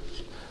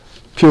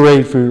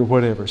pureed food or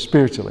whatever,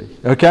 spiritually.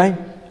 Okay?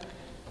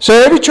 So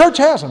every church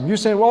has them. You're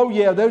saying, well,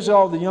 yeah, those are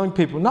all the young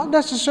people. Not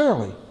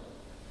necessarily.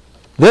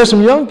 There's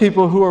some young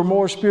people who are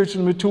more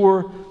spiritually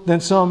mature than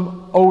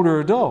some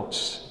older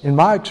adults, in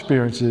my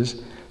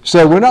experiences.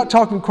 So we're not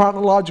talking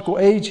chronological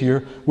age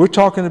here. We're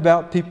talking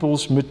about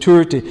people's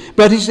maturity.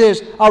 But he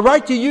says, I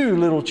write to you,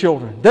 little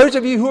children, those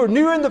of you who are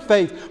new in the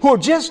faith, who are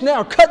just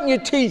now cutting your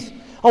teeth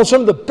on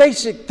some of the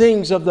basic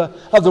things of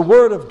the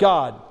Word of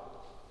God.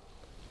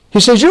 He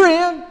says, you're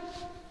in.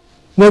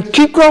 Now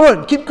keep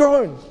growing,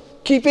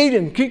 keep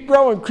eating, keep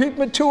growing, keep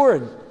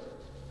maturing.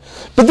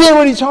 But then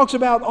when he talks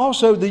about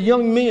also the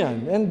young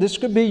men, and this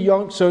could be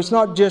young, so it's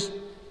not just,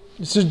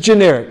 this is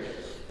generic.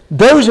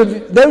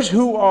 Those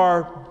who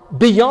are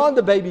beyond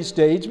the baby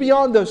stage,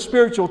 beyond the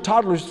spiritual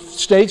toddler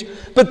stage,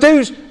 but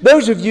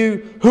those of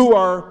you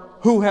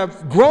who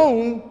have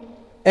grown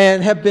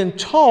and have been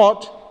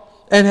taught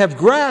and have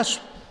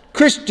grasped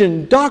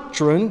Christian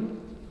doctrine.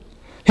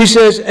 He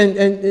says,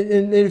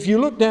 and if you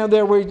look down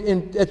there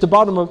at the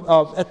bottom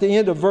at the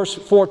end of verse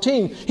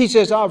 14, he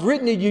says, I've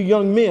written to you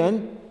young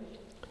men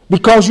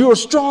because you are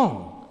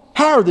strong.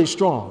 How are they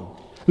strong?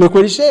 Look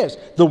what he says.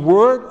 The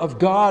Word of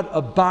God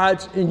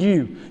abides in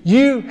you.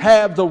 You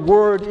have the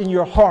Word in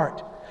your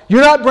heart.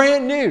 You're not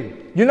brand new.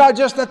 You're not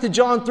just at the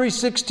John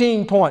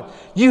 3:16 point.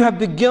 You have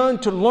begun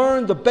to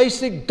learn the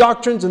basic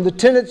doctrines and the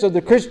tenets of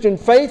the Christian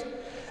faith,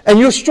 and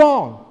you're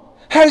strong.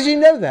 How does he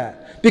know that?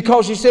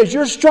 Because he says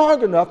you're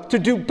strong enough to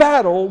do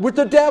battle with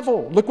the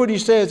devil. Look what he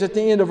says at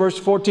the end of verse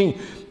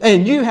 14.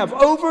 And you have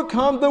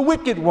overcome the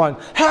wicked one.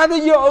 How do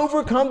you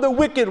overcome the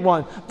wicked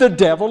one? The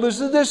devil is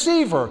the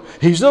deceiver.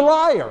 He's a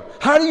liar.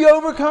 How do you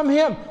overcome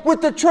him?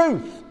 With the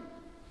truth.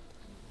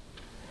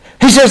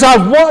 He says,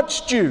 I've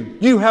watched you.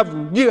 You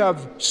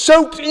have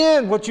soaked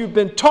in what you've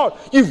been taught.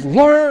 You've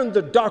learned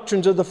the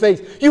doctrines of the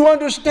faith. You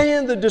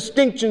understand the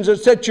distinctions that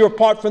set you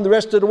apart from the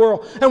rest of the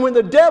world. And when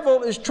the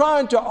devil is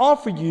trying to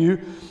offer you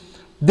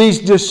these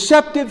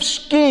deceptive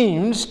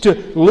schemes to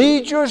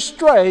lead you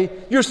astray,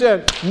 you're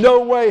saying, no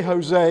way,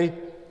 Jose.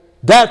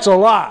 That's a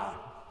lie.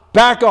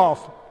 Back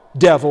off,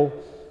 devil.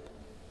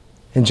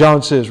 And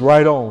John says,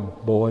 right on,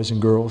 boys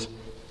and girls.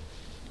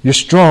 You're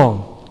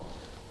strong.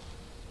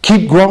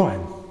 Keep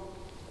growing.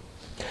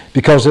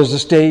 Because there's a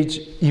stage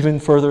even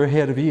further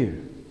ahead of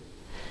you.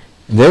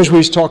 And there's where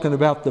he's talking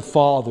about the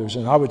fathers,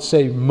 and I would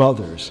say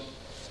mothers.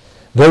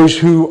 Those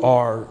who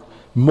are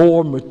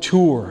more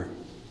mature.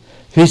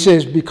 He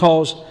says,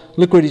 because,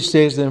 look what he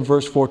says then in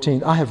verse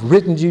 14. I have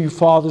written to you,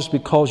 fathers,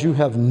 because you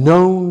have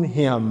known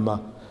him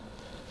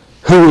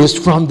who is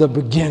from the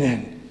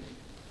beginning.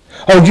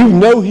 Oh, you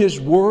know his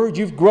word.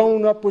 You've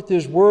grown up with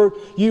his word.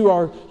 You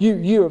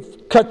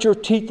have cut your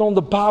teeth on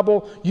the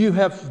Bible. You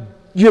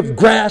have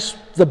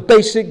grasped the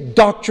basic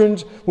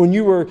doctrines when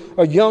you were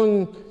a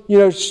young,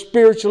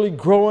 spiritually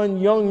growing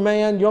young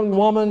man, young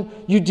woman.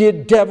 You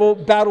did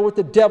battle with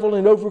the devil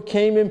and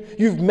overcame him.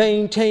 You've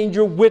maintained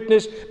your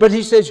witness. But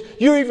he says,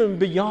 you're even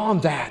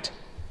beyond that.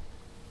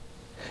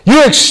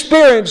 You're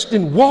experienced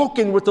in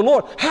walking with the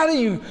Lord. How do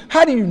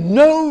you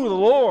know the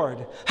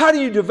Lord? How do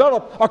you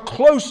develop a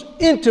close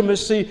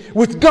intimacy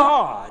with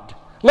God?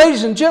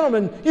 Ladies and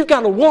gentlemen, you've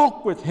got to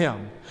walk with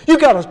him.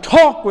 You've got to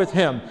talk with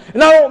him.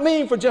 And I don't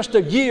mean for just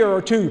a year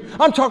or two.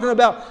 I'm talking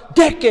about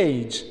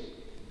decades.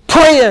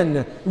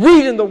 Praying,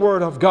 reading the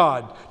Word of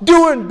God,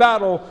 doing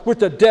battle with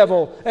the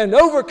devil and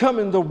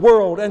overcoming the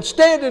world and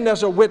standing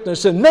as a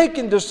witness and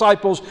making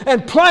disciples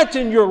and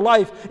planting your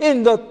life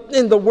in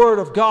the Word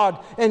of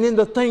God and in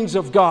the things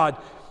of God.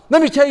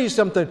 Let me tell you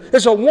something.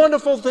 It's a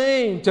wonderful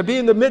thing to be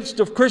in the midst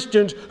of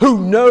Christians who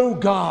know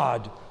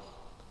God.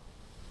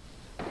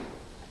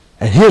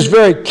 And His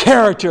very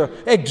character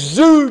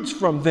exudes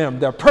from them,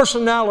 their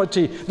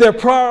personality, their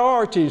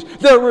priorities,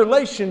 their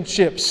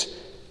relationships.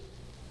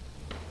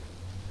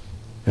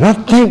 And I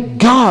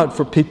thank God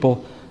for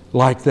people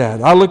like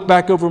that. I look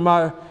back over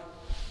my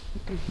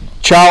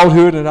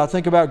childhood and I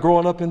think about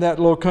growing up in that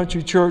little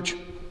country church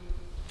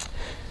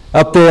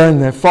up there in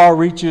the far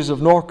reaches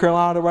of North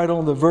Carolina, right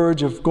on the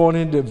verge of going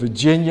into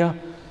Virginia.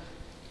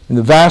 And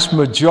the vast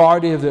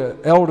majority of the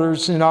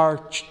elders in our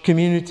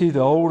community, the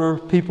older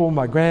people,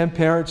 my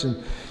grandparents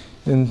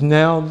and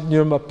now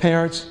my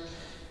parents,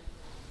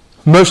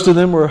 most of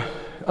them were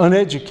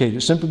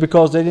uneducated simply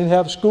because they didn't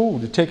have school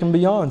to take them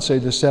beyond, say,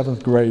 the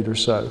 7th grade or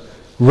so.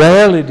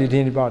 Rarely did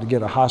anybody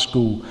get a high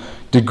school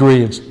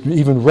degree. It's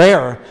even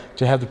rarer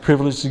to have the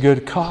privilege to go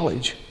to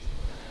college.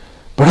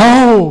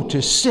 But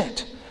to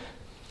sit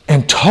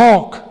and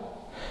talk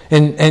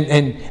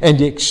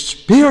and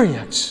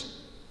experience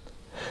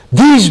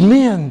these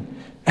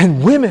men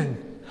and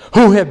women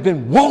who have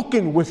been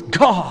walking with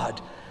God.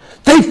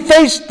 They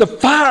faced the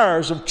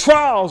fires of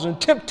trials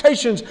and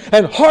temptations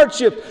and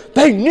hardship.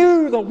 They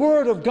knew the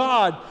Word of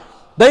God.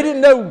 They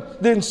didn't know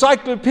the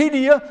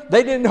encyclopedia.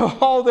 They didn't know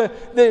all the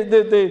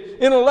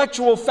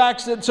intellectual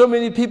facts that so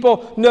many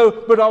people know.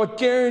 But I would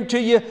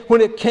guarantee you,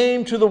 when it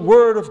came to the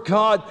Word of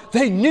God,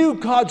 they knew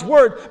God's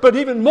Word. But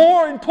even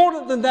more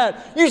important than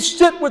that, you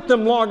sit with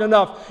them long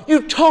enough,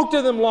 you talk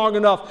to them long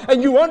enough,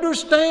 and you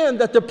understand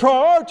that the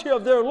priority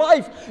of their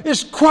life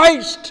is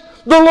Christ,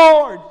 the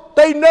Lord.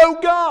 They know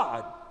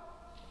God.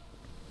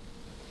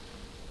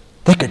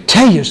 They could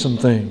tell you some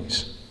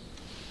things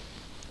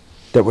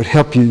that would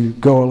help you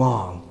go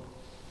along.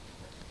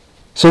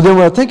 So then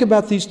when I think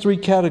about these three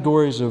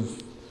categories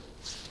of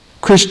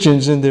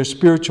Christians in their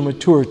spiritual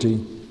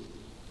maturity,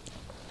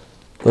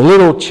 the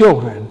little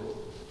children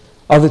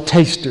are the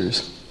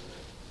tasters.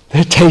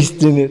 They're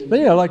tasting it.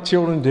 Like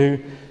children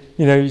do.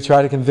 You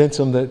try to convince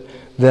them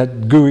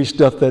that gooey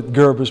stuff that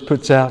Gerber's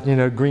puts out,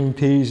 green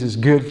peas is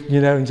good,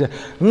 and say,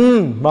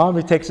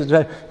 Mommy takes it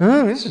back,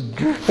 this is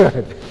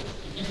good.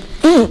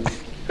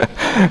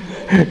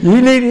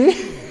 You need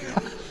it.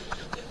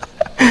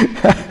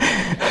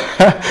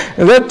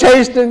 And they're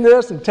tasting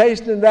this and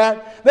tasting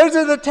that. Those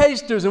are the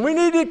tasters, and we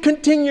need to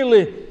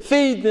continually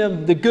feed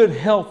them the good,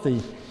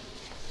 healthy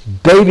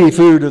baby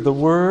food of the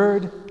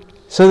Word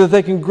so that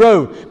they can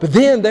grow. But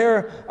then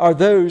there are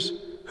those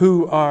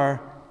who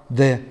are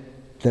the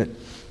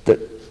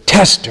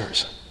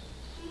testers.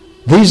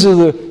 These are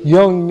the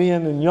young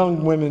men and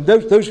young women,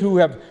 those who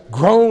have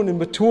grown and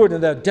matured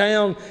and they're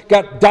down,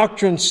 got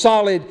doctrine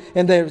solid,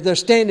 and they're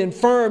standing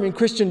firm in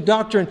Christian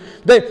doctrine.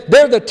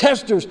 They're the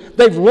testers.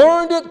 They've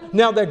learned it.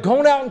 Now they're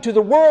going out into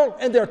the world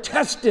and they're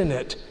testing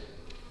it.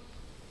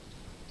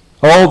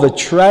 Oh, the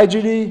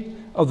tragedy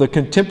of the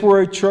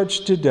contemporary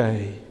church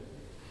today.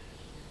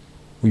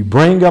 We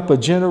bring up a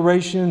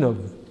generation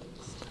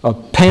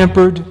of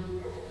pampered,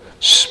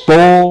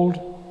 spoiled,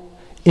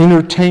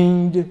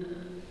 entertained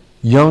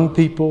young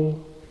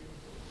people.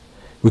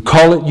 We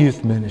call it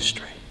youth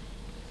ministry.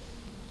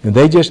 And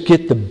they just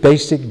get the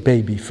basic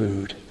baby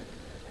food.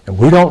 And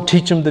we don't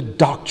teach them the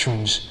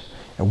doctrines.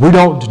 And we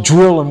don't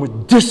drill them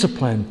with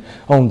discipline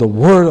on the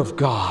Word of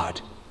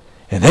God.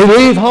 And they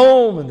leave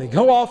home and they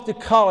go off to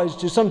college,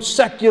 to some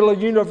secular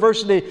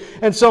university,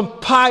 and some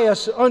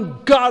pious,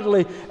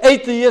 ungodly,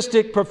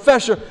 atheistic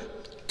professor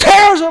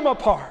tears them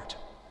apart.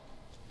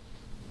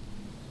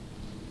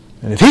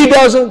 And if he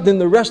doesn't, then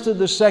the rest of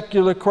the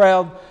secular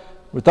crowd,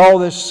 with all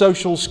their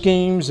social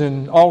schemes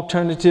and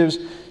alternatives,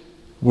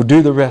 will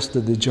do the rest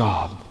of the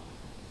job.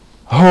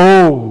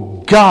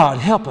 Oh, God,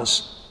 help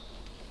us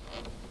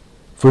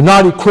for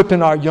not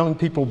equipping our young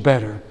people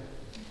better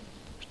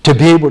to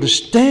be able to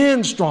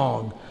stand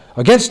strong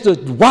against the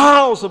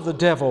wiles of the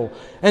devil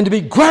and to be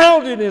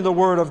grounded in the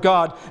Word of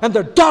God and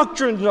the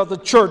doctrines of the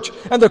church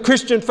and the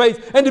Christian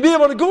faith, and to be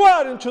able to go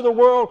out into the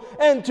world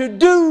and to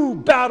do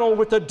battle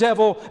with the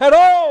devil at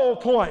all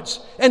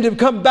points, and to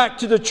come back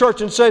to the church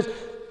and say,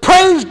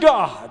 praise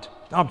God,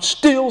 I'm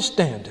still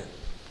standing.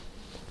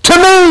 To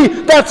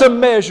me, that's a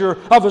measure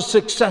of a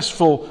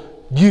successful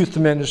youth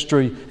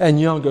ministry and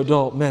young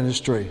adult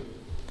ministry.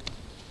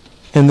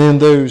 And then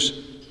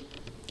those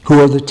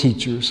who are the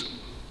teachers,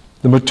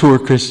 the mature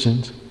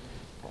Christians.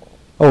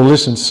 Oh,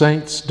 listen,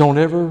 saints, don't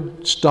ever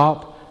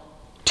stop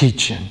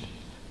teaching.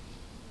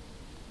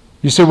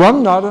 You say, well,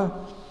 I'm not a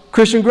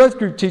Christian growth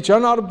group teacher.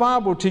 I'm not a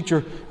Bible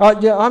teacher.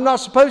 I'm not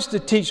supposed to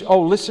teach.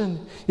 Oh,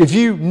 listen, if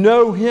you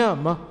know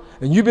Him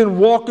and you've been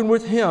walking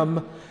with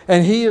Him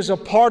and He is a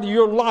part of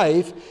your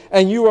life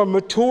and you are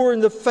mature in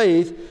the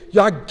faith,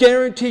 I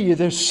guarantee you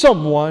there's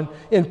someone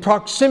in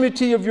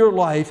proximity of your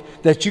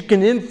life that you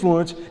can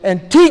influence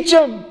and teach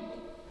them.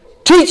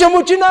 Teach them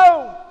what you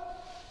know.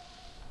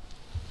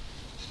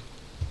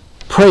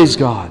 Praise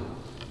God.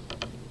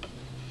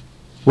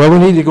 Well, we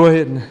need to go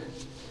ahead and,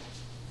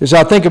 as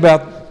I think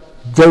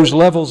about those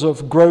levels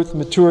of growth,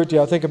 maturity,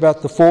 I think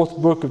about the fourth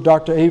book of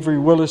Dr. Avery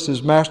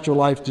Willis's Master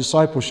Life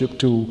Discipleship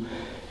Tool.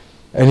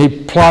 And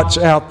he plots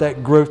out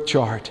that growth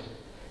chart.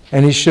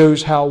 And he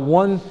shows how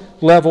one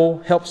level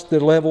helps the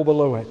level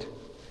below it.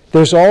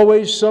 there's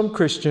always some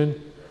Christian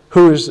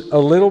who is a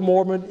little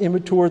more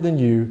immature than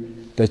you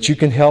that you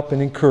can help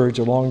and encourage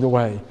along the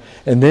way.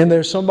 And then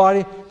there's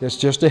somebody that's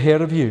just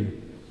ahead of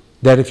you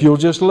that if you'll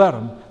just let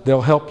them,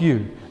 they'll help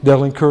you.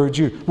 They'll encourage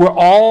you. We're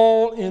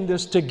all in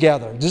this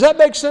together. Does that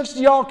make sense to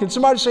y'all? Can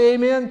somebody say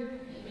amen?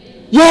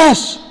 Amen.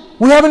 Yes!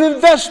 We have an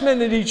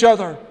investment in each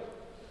other.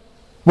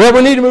 Well,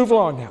 we need to move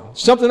along now.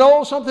 Something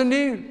old, something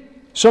new.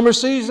 Some are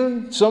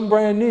seasoned, some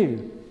brand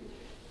new.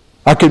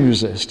 I couldn't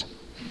resist.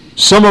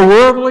 Some are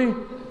worldly,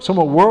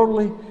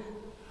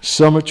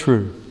 some are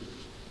true.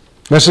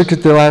 Let's look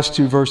at the last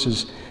three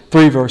verses,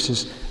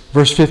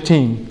 verse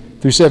 15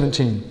 through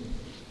 17.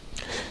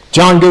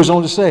 John goes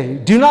on to say,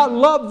 "Do not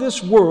love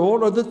this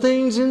world or the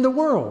things in the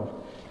world.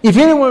 If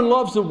anyone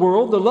loves the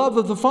world, the love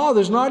of the Father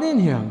is not in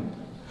him.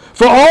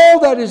 For all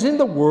that is in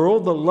the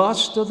world, the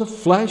lust of the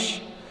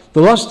flesh,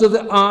 the lust of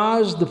the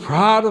eyes, the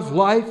pride of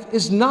life,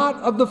 is not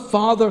of the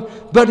Father,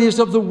 but is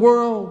of the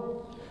world.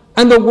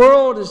 And the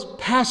world is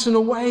passing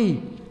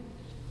away."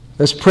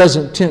 That's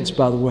present tense,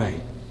 by the way.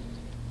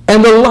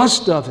 "And the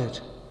lust of it.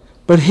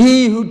 But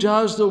he who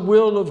does the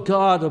will of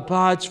God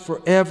abides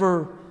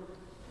forever."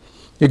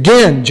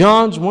 Again,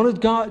 John's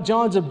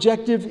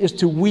objective is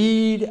to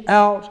weed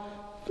out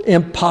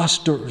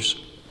impostors.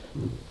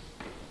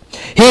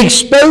 He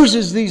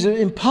exposes these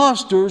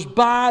impostors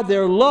by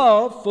their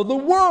love for the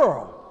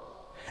world.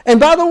 And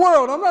by the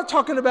world, I'm not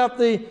talking about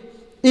the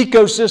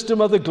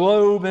ecosystem of the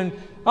globe, and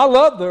I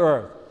love the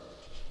earth.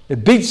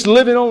 It beats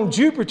living on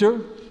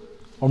Jupiter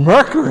or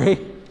Mercury.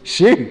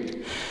 Shoot.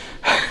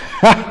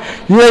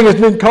 You think it's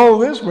been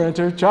cold this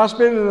winter? Try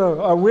spending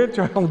a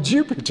winter on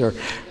Jupiter.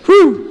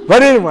 Whew.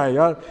 But anyway,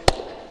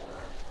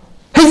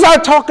 he's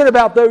not talking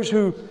about those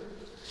who,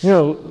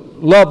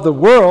 love the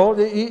world.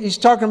 He's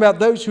talking about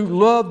those who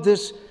love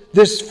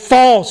this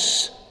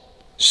false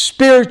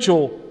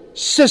spiritual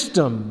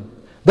system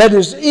that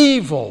is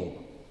evil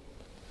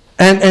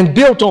and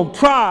built on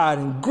pride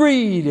and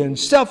greed and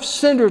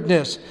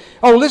self-centeredness.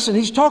 Oh, listen,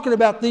 he's talking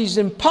about these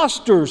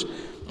imposters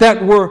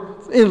that were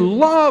in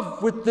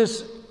love with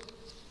this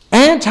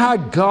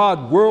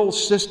anti-God world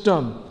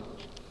system.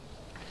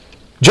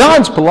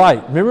 John's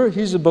polite. Remember,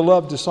 he's a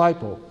beloved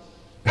disciple.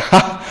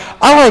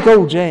 I like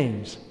old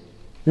James.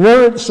 You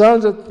remember the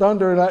Sons of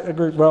Thunder?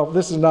 Well,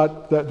 this is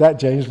not that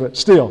James, but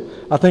still,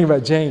 I think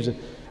about James.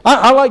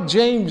 I like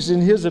James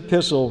in his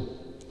epistle,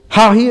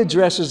 how he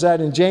addresses that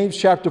in James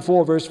chapter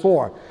 4, verse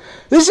 4.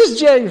 This is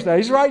James now.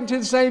 He's writing to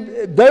the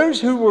same,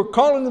 those who were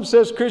calling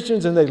themselves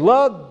Christians and they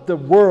loved the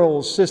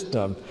world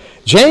system.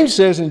 James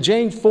says in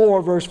James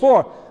 4, verse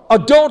 4,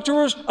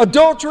 "Adulterers,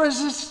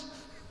 adulteresses,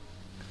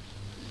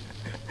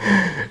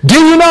 do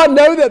you not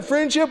know that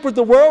friendship with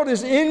the world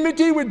is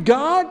enmity with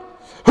God?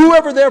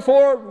 Whoever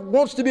therefore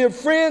wants to be a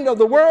friend of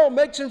the world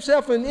makes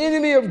himself an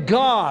enemy of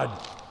God."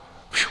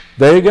 Whew,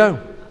 there you go.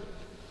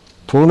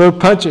 Pull no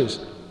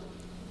punches.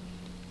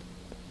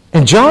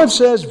 And John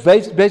says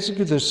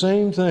basically the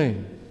same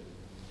thing.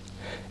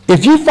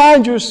 If you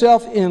find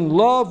yourself in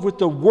love with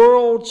the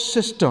world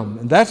system,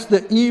 and that's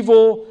the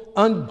evil,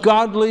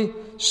 ungodly,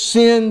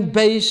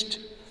 sin-based,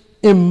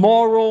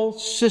 immoral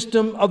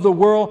system of the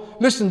world.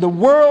 Listen, the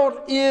world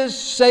is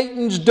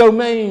Satan's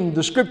domain.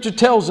 The Scripture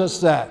tells us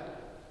that.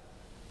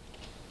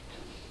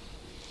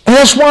 And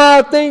that's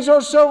why things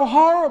are so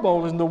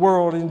horrible in the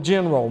world in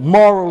general,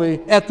 morally,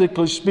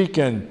 ethically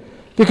speaking,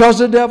 because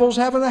the devil's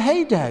having a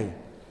heyday.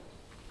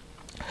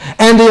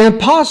 And the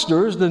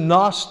impostors, the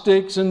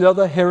Gnostics and the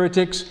other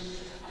heretics,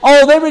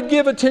 they would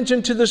give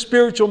attention to the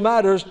spiritual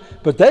matters,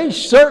 but they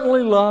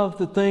certainly love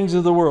the things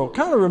of the world.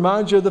 Kind of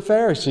reminds you of the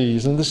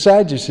Pharisees and the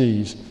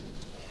Sadducees.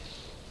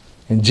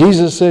 And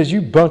Jesus says,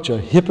 "You bunch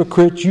of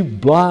hypocrites, you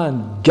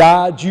blind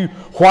guides, you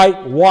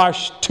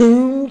whitewashed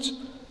tombs.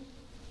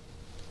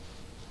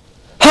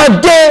 How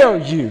dare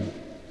you?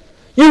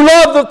 You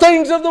love the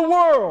things of the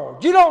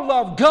world. You don't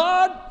love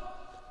God."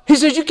 He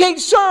says you can't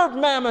serve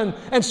mammon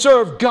and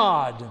serve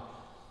God.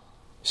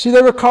 See,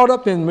 they were caught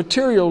up in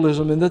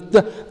materialism and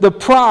the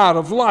pride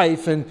of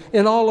life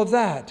and all of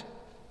that.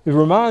 It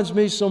reminds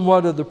me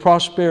somewhat of the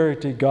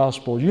prosperity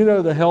gospel. You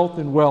know, the health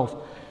and wealth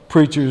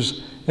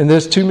preachers, and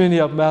there's too many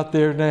of them out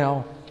there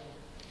now.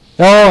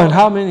 Oh, and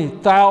how many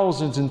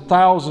thousands and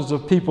thousands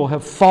of people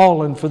have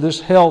fallen for this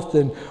health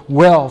and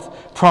wealth,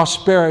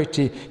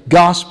 prosperity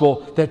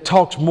gospel that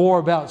talks more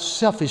about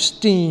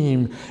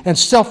self-esteem and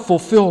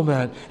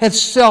self-fulfillment and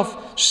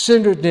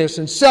self-centeredness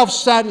and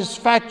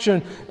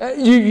self-satisfaction.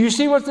 You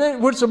see what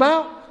it's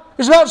about?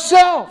 It's about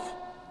self.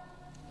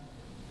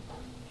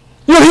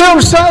 You hear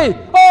them say,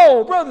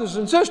 "Oh, brothers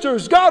and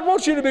sisters, God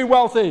wants you to be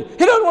wealthy.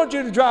 He doesn't want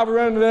you to drive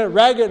around in that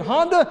ragged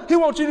Honda. He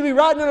wants you to be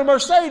riding in a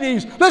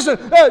Mercedes. Listen,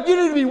 you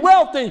need to be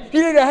wealthy.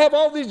 You need to have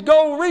all these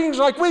gold rings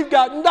like we've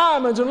got and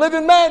diamonds and live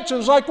in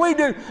mansions like we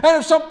do.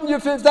 And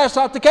if that's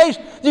not the case,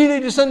 you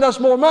need to send us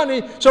more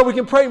money so we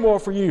can pray more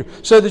for you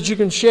so that you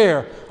can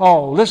share."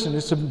 Oh,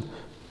 listen,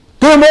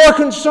 they're more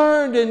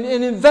concerned and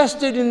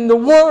invested in the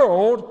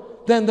world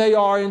than they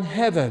are in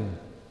heaven.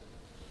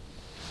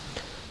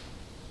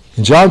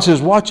 And John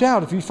says, watch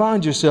out if you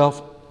find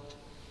yourself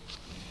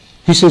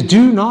He says,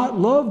 do not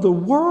love the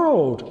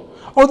world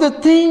or the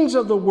things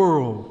of the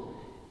world.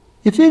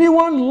 If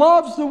anyone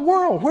loves the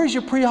world, where's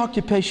your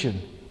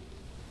preoccupation?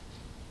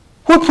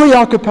 What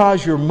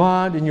preoccupies your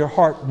mind and your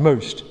heart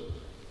most?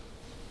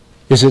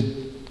 Is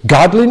it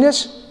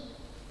godliness?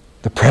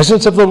 The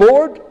presence of the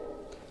Lord?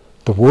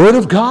 The Word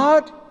of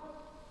God?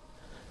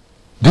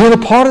 Being a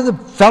part of the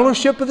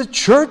fellowship of the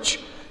church?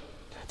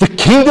 The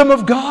kingdom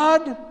of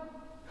God?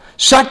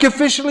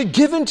 Sacrificially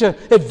given to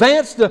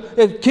advance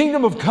the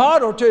kingdom of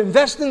God or to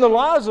invest in the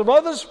lives of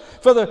others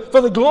for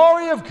the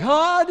glory of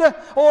God?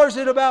 Or is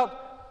it about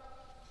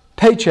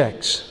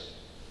paychecks,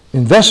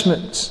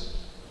 investments,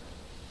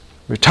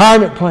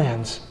 retirement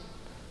plans,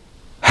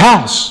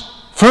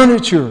 house,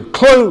 furniture,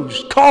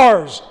 clothes,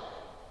 cars?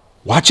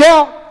 Watch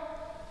out.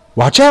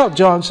 Watch out,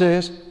 John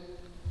says.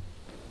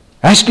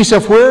 Ask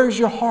yourself, where is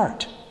your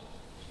heart?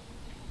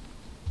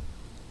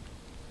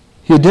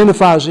 He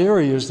identifies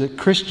areas that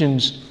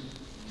Christians,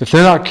 if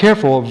they're not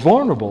careful, are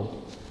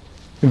vulnerable.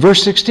 In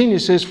verse 16 it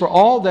says, for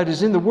all that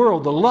is in the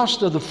world, the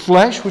lust of the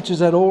flesh, which is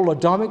that old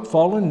Adamic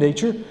fallen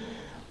nature.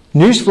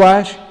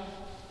 Newsflash,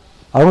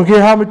 I don't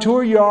care how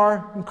mature you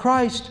are in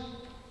Christ,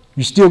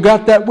 you still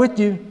got that with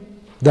you,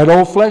 that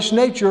old flesh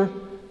nature.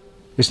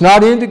 It's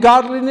not into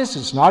godliness.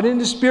 It's not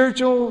into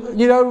spiritual,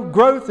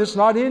 growth. It's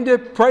not into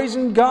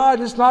praising God.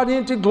 It's not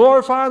into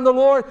glorifying the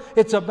Lord.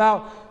 It's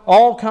about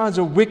all kinds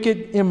of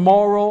wicked,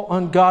 immoral,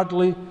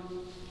 ungodly.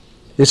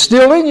 It's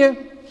still in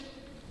you.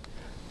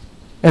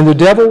 And the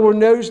devil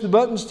knows the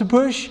buttons to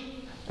push,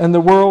 and the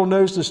world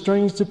knows the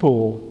strings to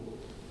pull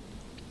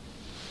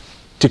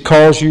to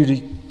cause you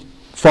to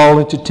fall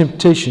into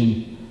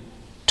temptation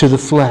to the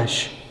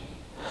flesh.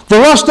 The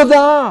lust of the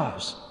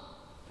eyes.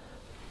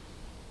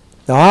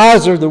 The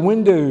eyes are the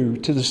window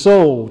to the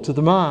soul, to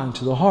the mind,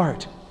 to the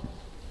heart.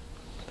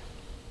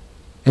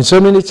 And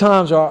so many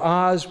times our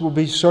eyes will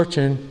be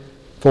searching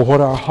for what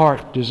our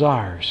heart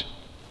desires.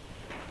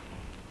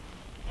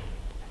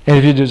 And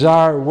if you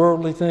desire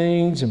worldly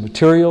things and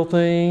material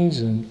things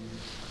and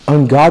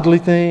ungodly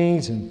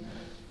things, and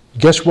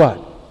guess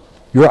what?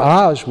 Your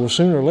eyes will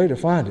sooner or later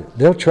find it.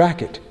 They'll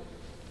track it.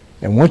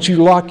 And once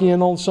you lock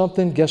in on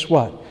something, guess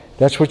what?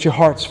 That's what your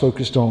heart's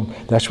focused on.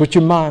 That's what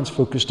your mind's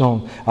focused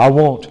on. I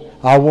want.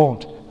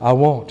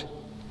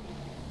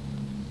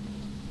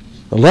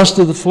 The lust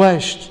of the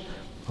flesh,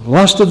 the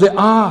lust of the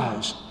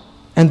eyes,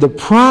 and the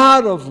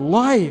pride of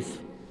life.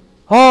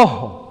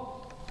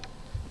 Oh,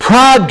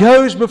 pride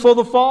goes before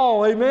the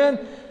fall,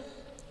 amen?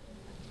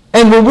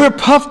 And when we're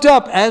puffed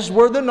up, as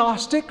were the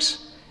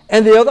Gnostics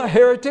and the other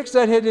heretics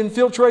that had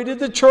infiltrated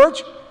the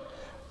church,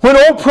 when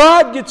old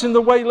pride gets in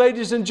the way,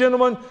 ladies and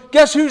gentlemen,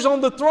 guess who's on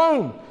the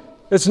throne?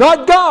 It's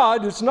not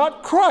God, it's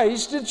not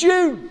Christ, it's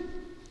you.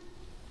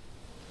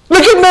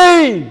 Look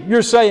at me,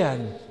 you're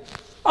saying.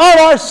 I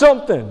like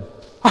something.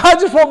 I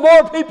just want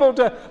more people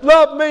to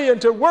love me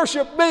and to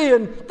worship me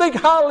and think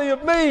highly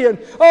of me. And,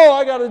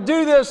 I got to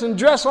do this and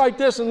dress like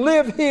this and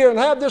live here and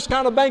have this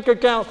kind of bank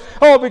account.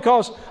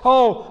 Because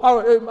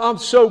I'm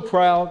so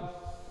proud.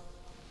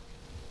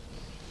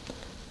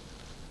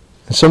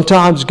 And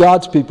sometimes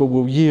God's people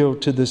will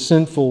yield to the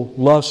sinful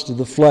lust of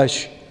the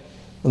flesh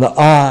and the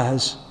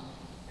eyes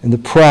and the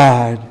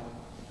pride.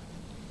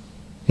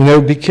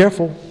 Be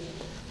careful.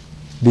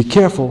 Be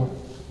careful.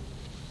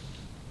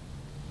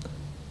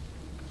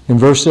 In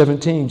verse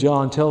 17,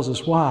 John tells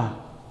us why.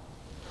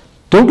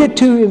 Don't get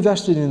too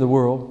invested in the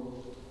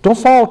world. Don't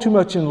fall too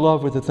much in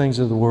love with the things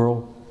of the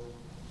world.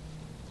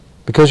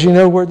 Because you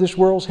know where this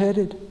world's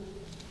headed.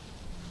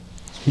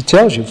 He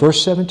tells you,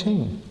 verse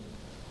 17,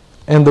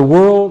 and the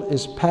world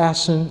is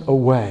passing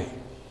away.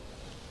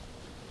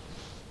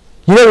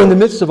 In the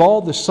midst of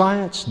all the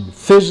science and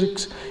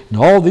physics and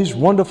all these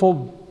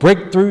wonderful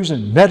breakthroughs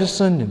in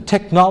medicine and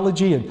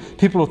technology, and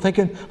people are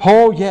thinking,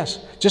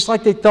 yes, just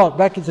like they thought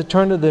back at the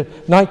turn of the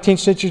 19th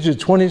century to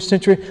the 20th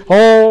century,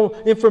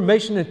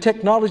 information and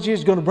technology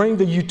is going to bring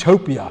the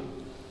utopia.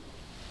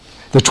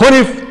 The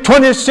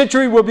 20th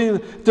century will be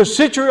the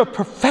century of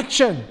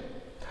perfection.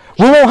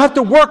 We won't have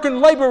to work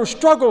and labor or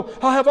struggle.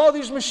 I'll have all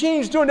these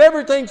machines doing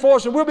everything for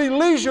us, and we'll be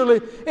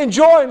leisurely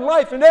enjoying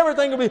life, and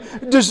everything will be,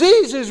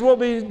 diseases will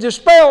be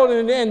dispelled,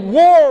 and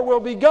war will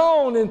be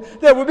gone, and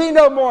there will be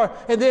no more.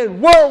 And then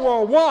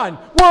World War I,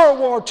 World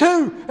War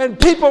II, and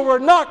people were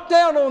knocked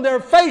down on their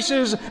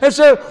faces and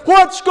said,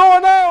 what's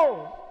going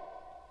on?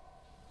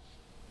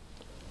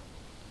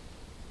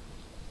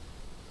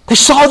 They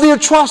saw the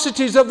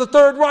atrocities of the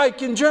Third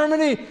Reich in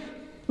Germany,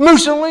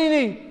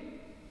 Mussolini,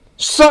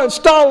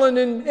 Stalin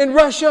in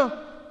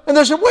Russia. And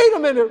they said, wait a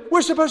minute,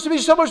 we're supposed to be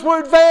so much more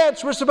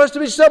advanced. We're supposed to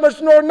be so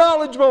much more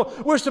knowledgeable.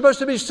 We're supposed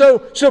to be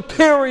so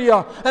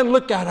superior. And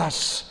look at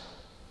us.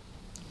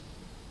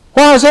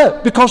 Why is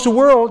that? Because the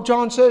world,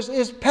 John says,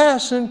 is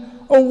passing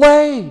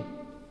away.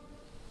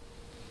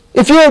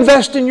 If you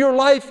invest in your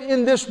life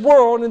in this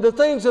world, in the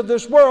things of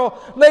this world,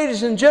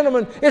 ladies and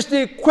gentlemen, it's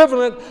the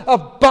equivalent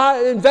of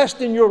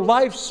investing your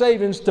life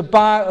savings to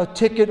buy a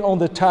ticket on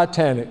the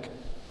Titanic.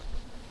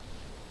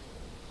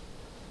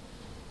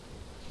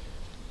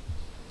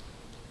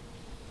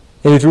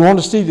 And if you want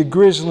to see the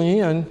grisly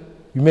end,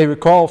 you may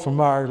recall from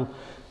our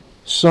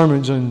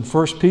sermons in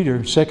 1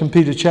 Peter, 2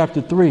 Peter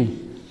chapter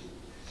 3.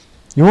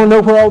 You want to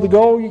know where all the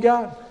gold you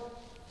got?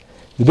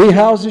 The big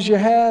houses you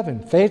have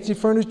and fancy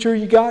furniture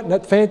you got and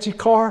that fancy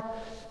car?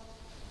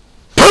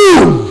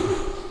 Boom!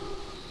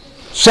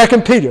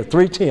 2 Peter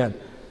 3:10.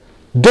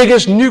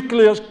 Biggest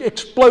nuclear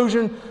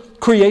explosion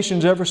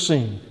creation's ever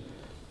seen.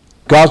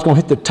 God's going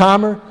to hit the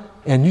timer,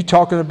 and you're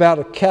talking about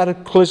a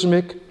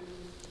cataclysmic,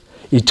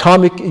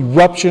 atomic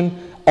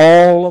eruption,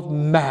 all of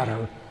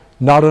matter,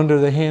 not under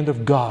the hand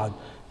of God,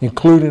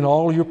 including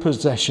all your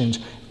possessions,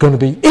 going to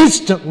be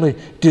instantly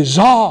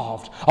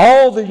dissolved.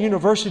 All the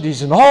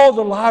universities and all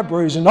the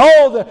libraries and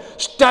all the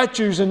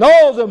statues and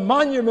all the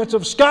monuments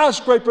of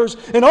skyscrapers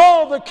and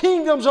all the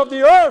kingdoms of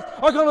the earth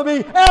are going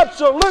to be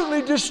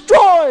absolutely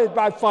destroyed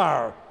by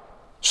fire.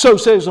 So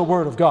says the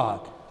Word of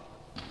God.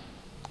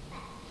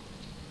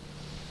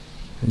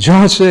 And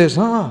John says,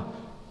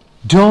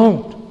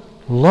 don't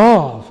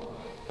love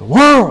the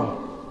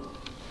world.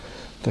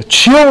 The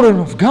children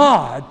of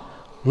God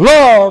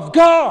love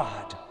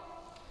God.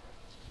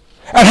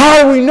 And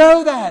how do we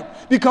know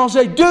that? Because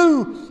they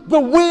do the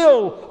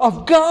will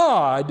of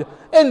God.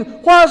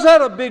 And why is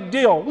that a big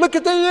deal? Look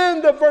at the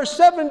end of verse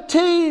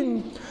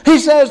 17. He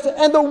says,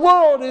 and the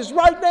world is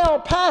right now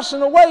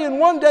passing away, and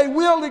one day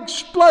will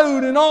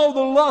explode in all the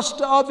lust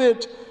of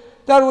it.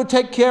 That would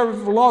take care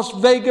of Las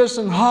Vegas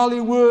and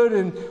Hollywood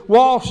and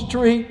Wall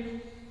Street.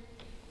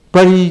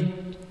 But he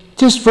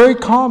just very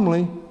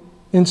calmly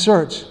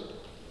inserts,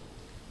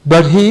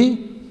 but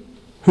he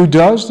who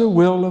does the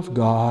will of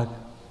God,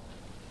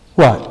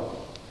 what?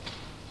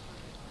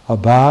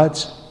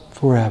 Abides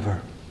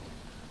forever.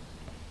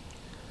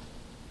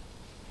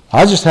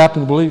 I just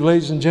happen to believe,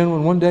 ladies and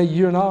gentlemen, one day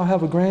you and I will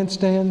have a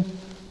grandstand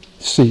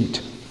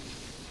seat.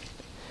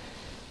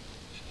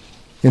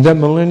 In that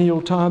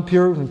millennial time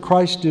period when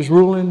Christ is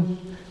ruling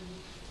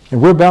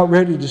and we're about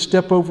ready to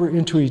step over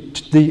into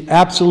the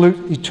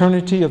absolute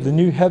eternity of the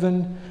new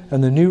heaven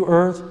and the new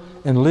earth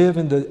and live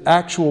in the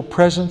actual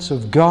presence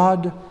of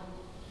God,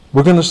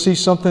 we're going to see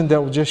something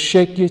that will just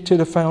shake you to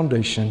the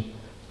foundation.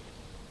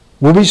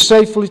 We'll be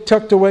safely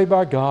tucked away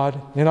by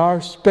God in our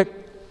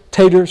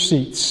spectator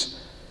seats.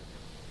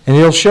 And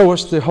He'll show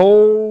us the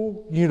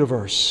whole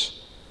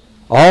universe,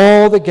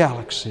 all the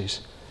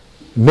galaxies,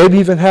 maybe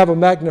even have a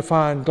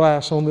magnifying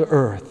glass on the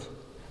earth.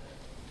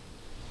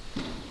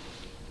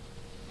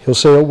 He'll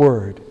say a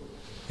word,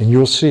 and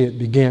you'll see it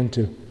begin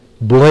to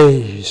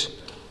blaze.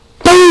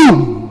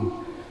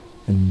 Boom!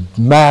 And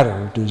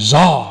matter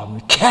dissolve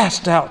and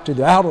cast out to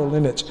the outer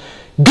limits.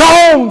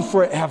 Gone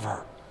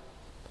forever.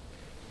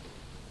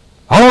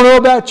 I don't know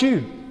about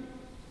you,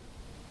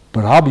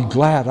 but I'll be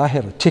glad I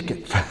had a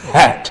ticket for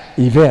that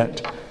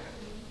event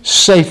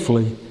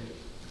safely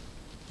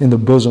in the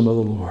bosom of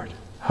the Lord.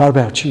 How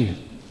about you?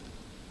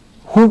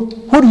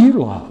 What do you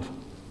love?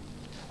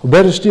 Or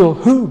better still,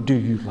 who do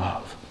you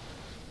love?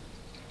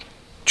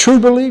 True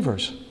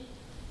believers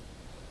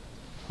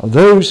are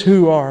those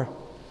who are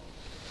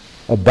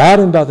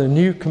abiding by the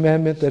new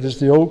commandment that is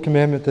the old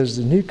commandment that is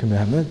the new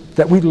commandment,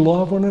 that we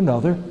love one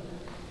another.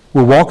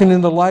 We're walking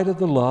in the light of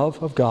the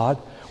love of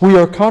God. We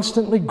are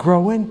constantly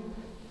growing,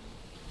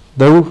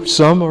 though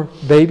some are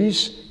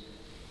babies,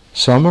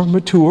 some are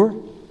mature,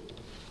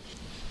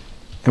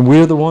 and we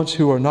are the ones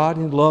who are not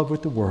in love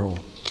with the world.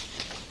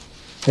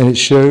 And it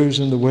shows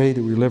in the way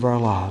that we live our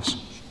lives.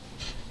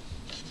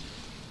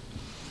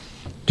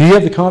 Do you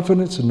have the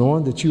confidence of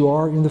knowing that you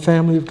are in the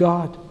family of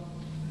God?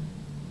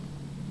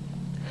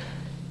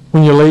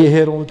 When you lay your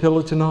head on the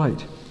pillow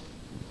tonight,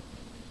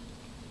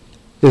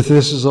 if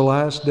this is the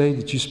last day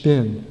that you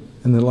spend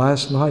and the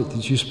last night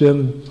that you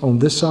spend on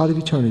this side of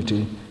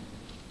eternity,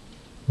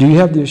 do you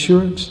have the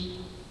assurance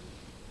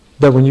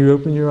that when you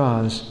open your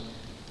eyes,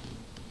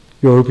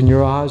 you'll open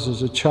your eyes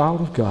as a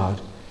child of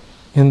God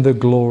in the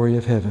glory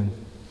of heaven?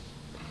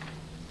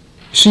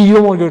 See, you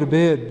don't want to go to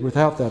bed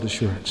without that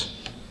assurance,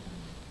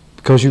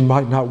 because you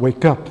might not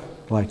wake up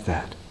like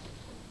that.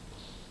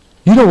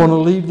 You don't want to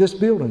leave this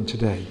building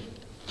today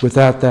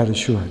without that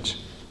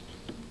assurance,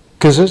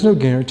 because there's no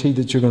guarantee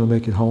that you're going to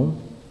make it home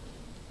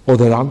or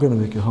that I'm going to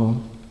make it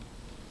home.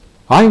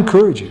 I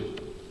encourage you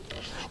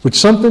with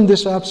something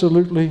this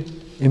absolutely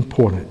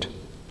important.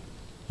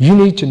 You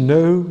need to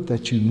know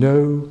that you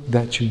know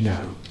that you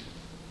know.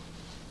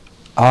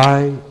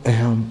 I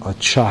am a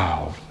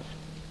child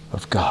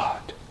of God.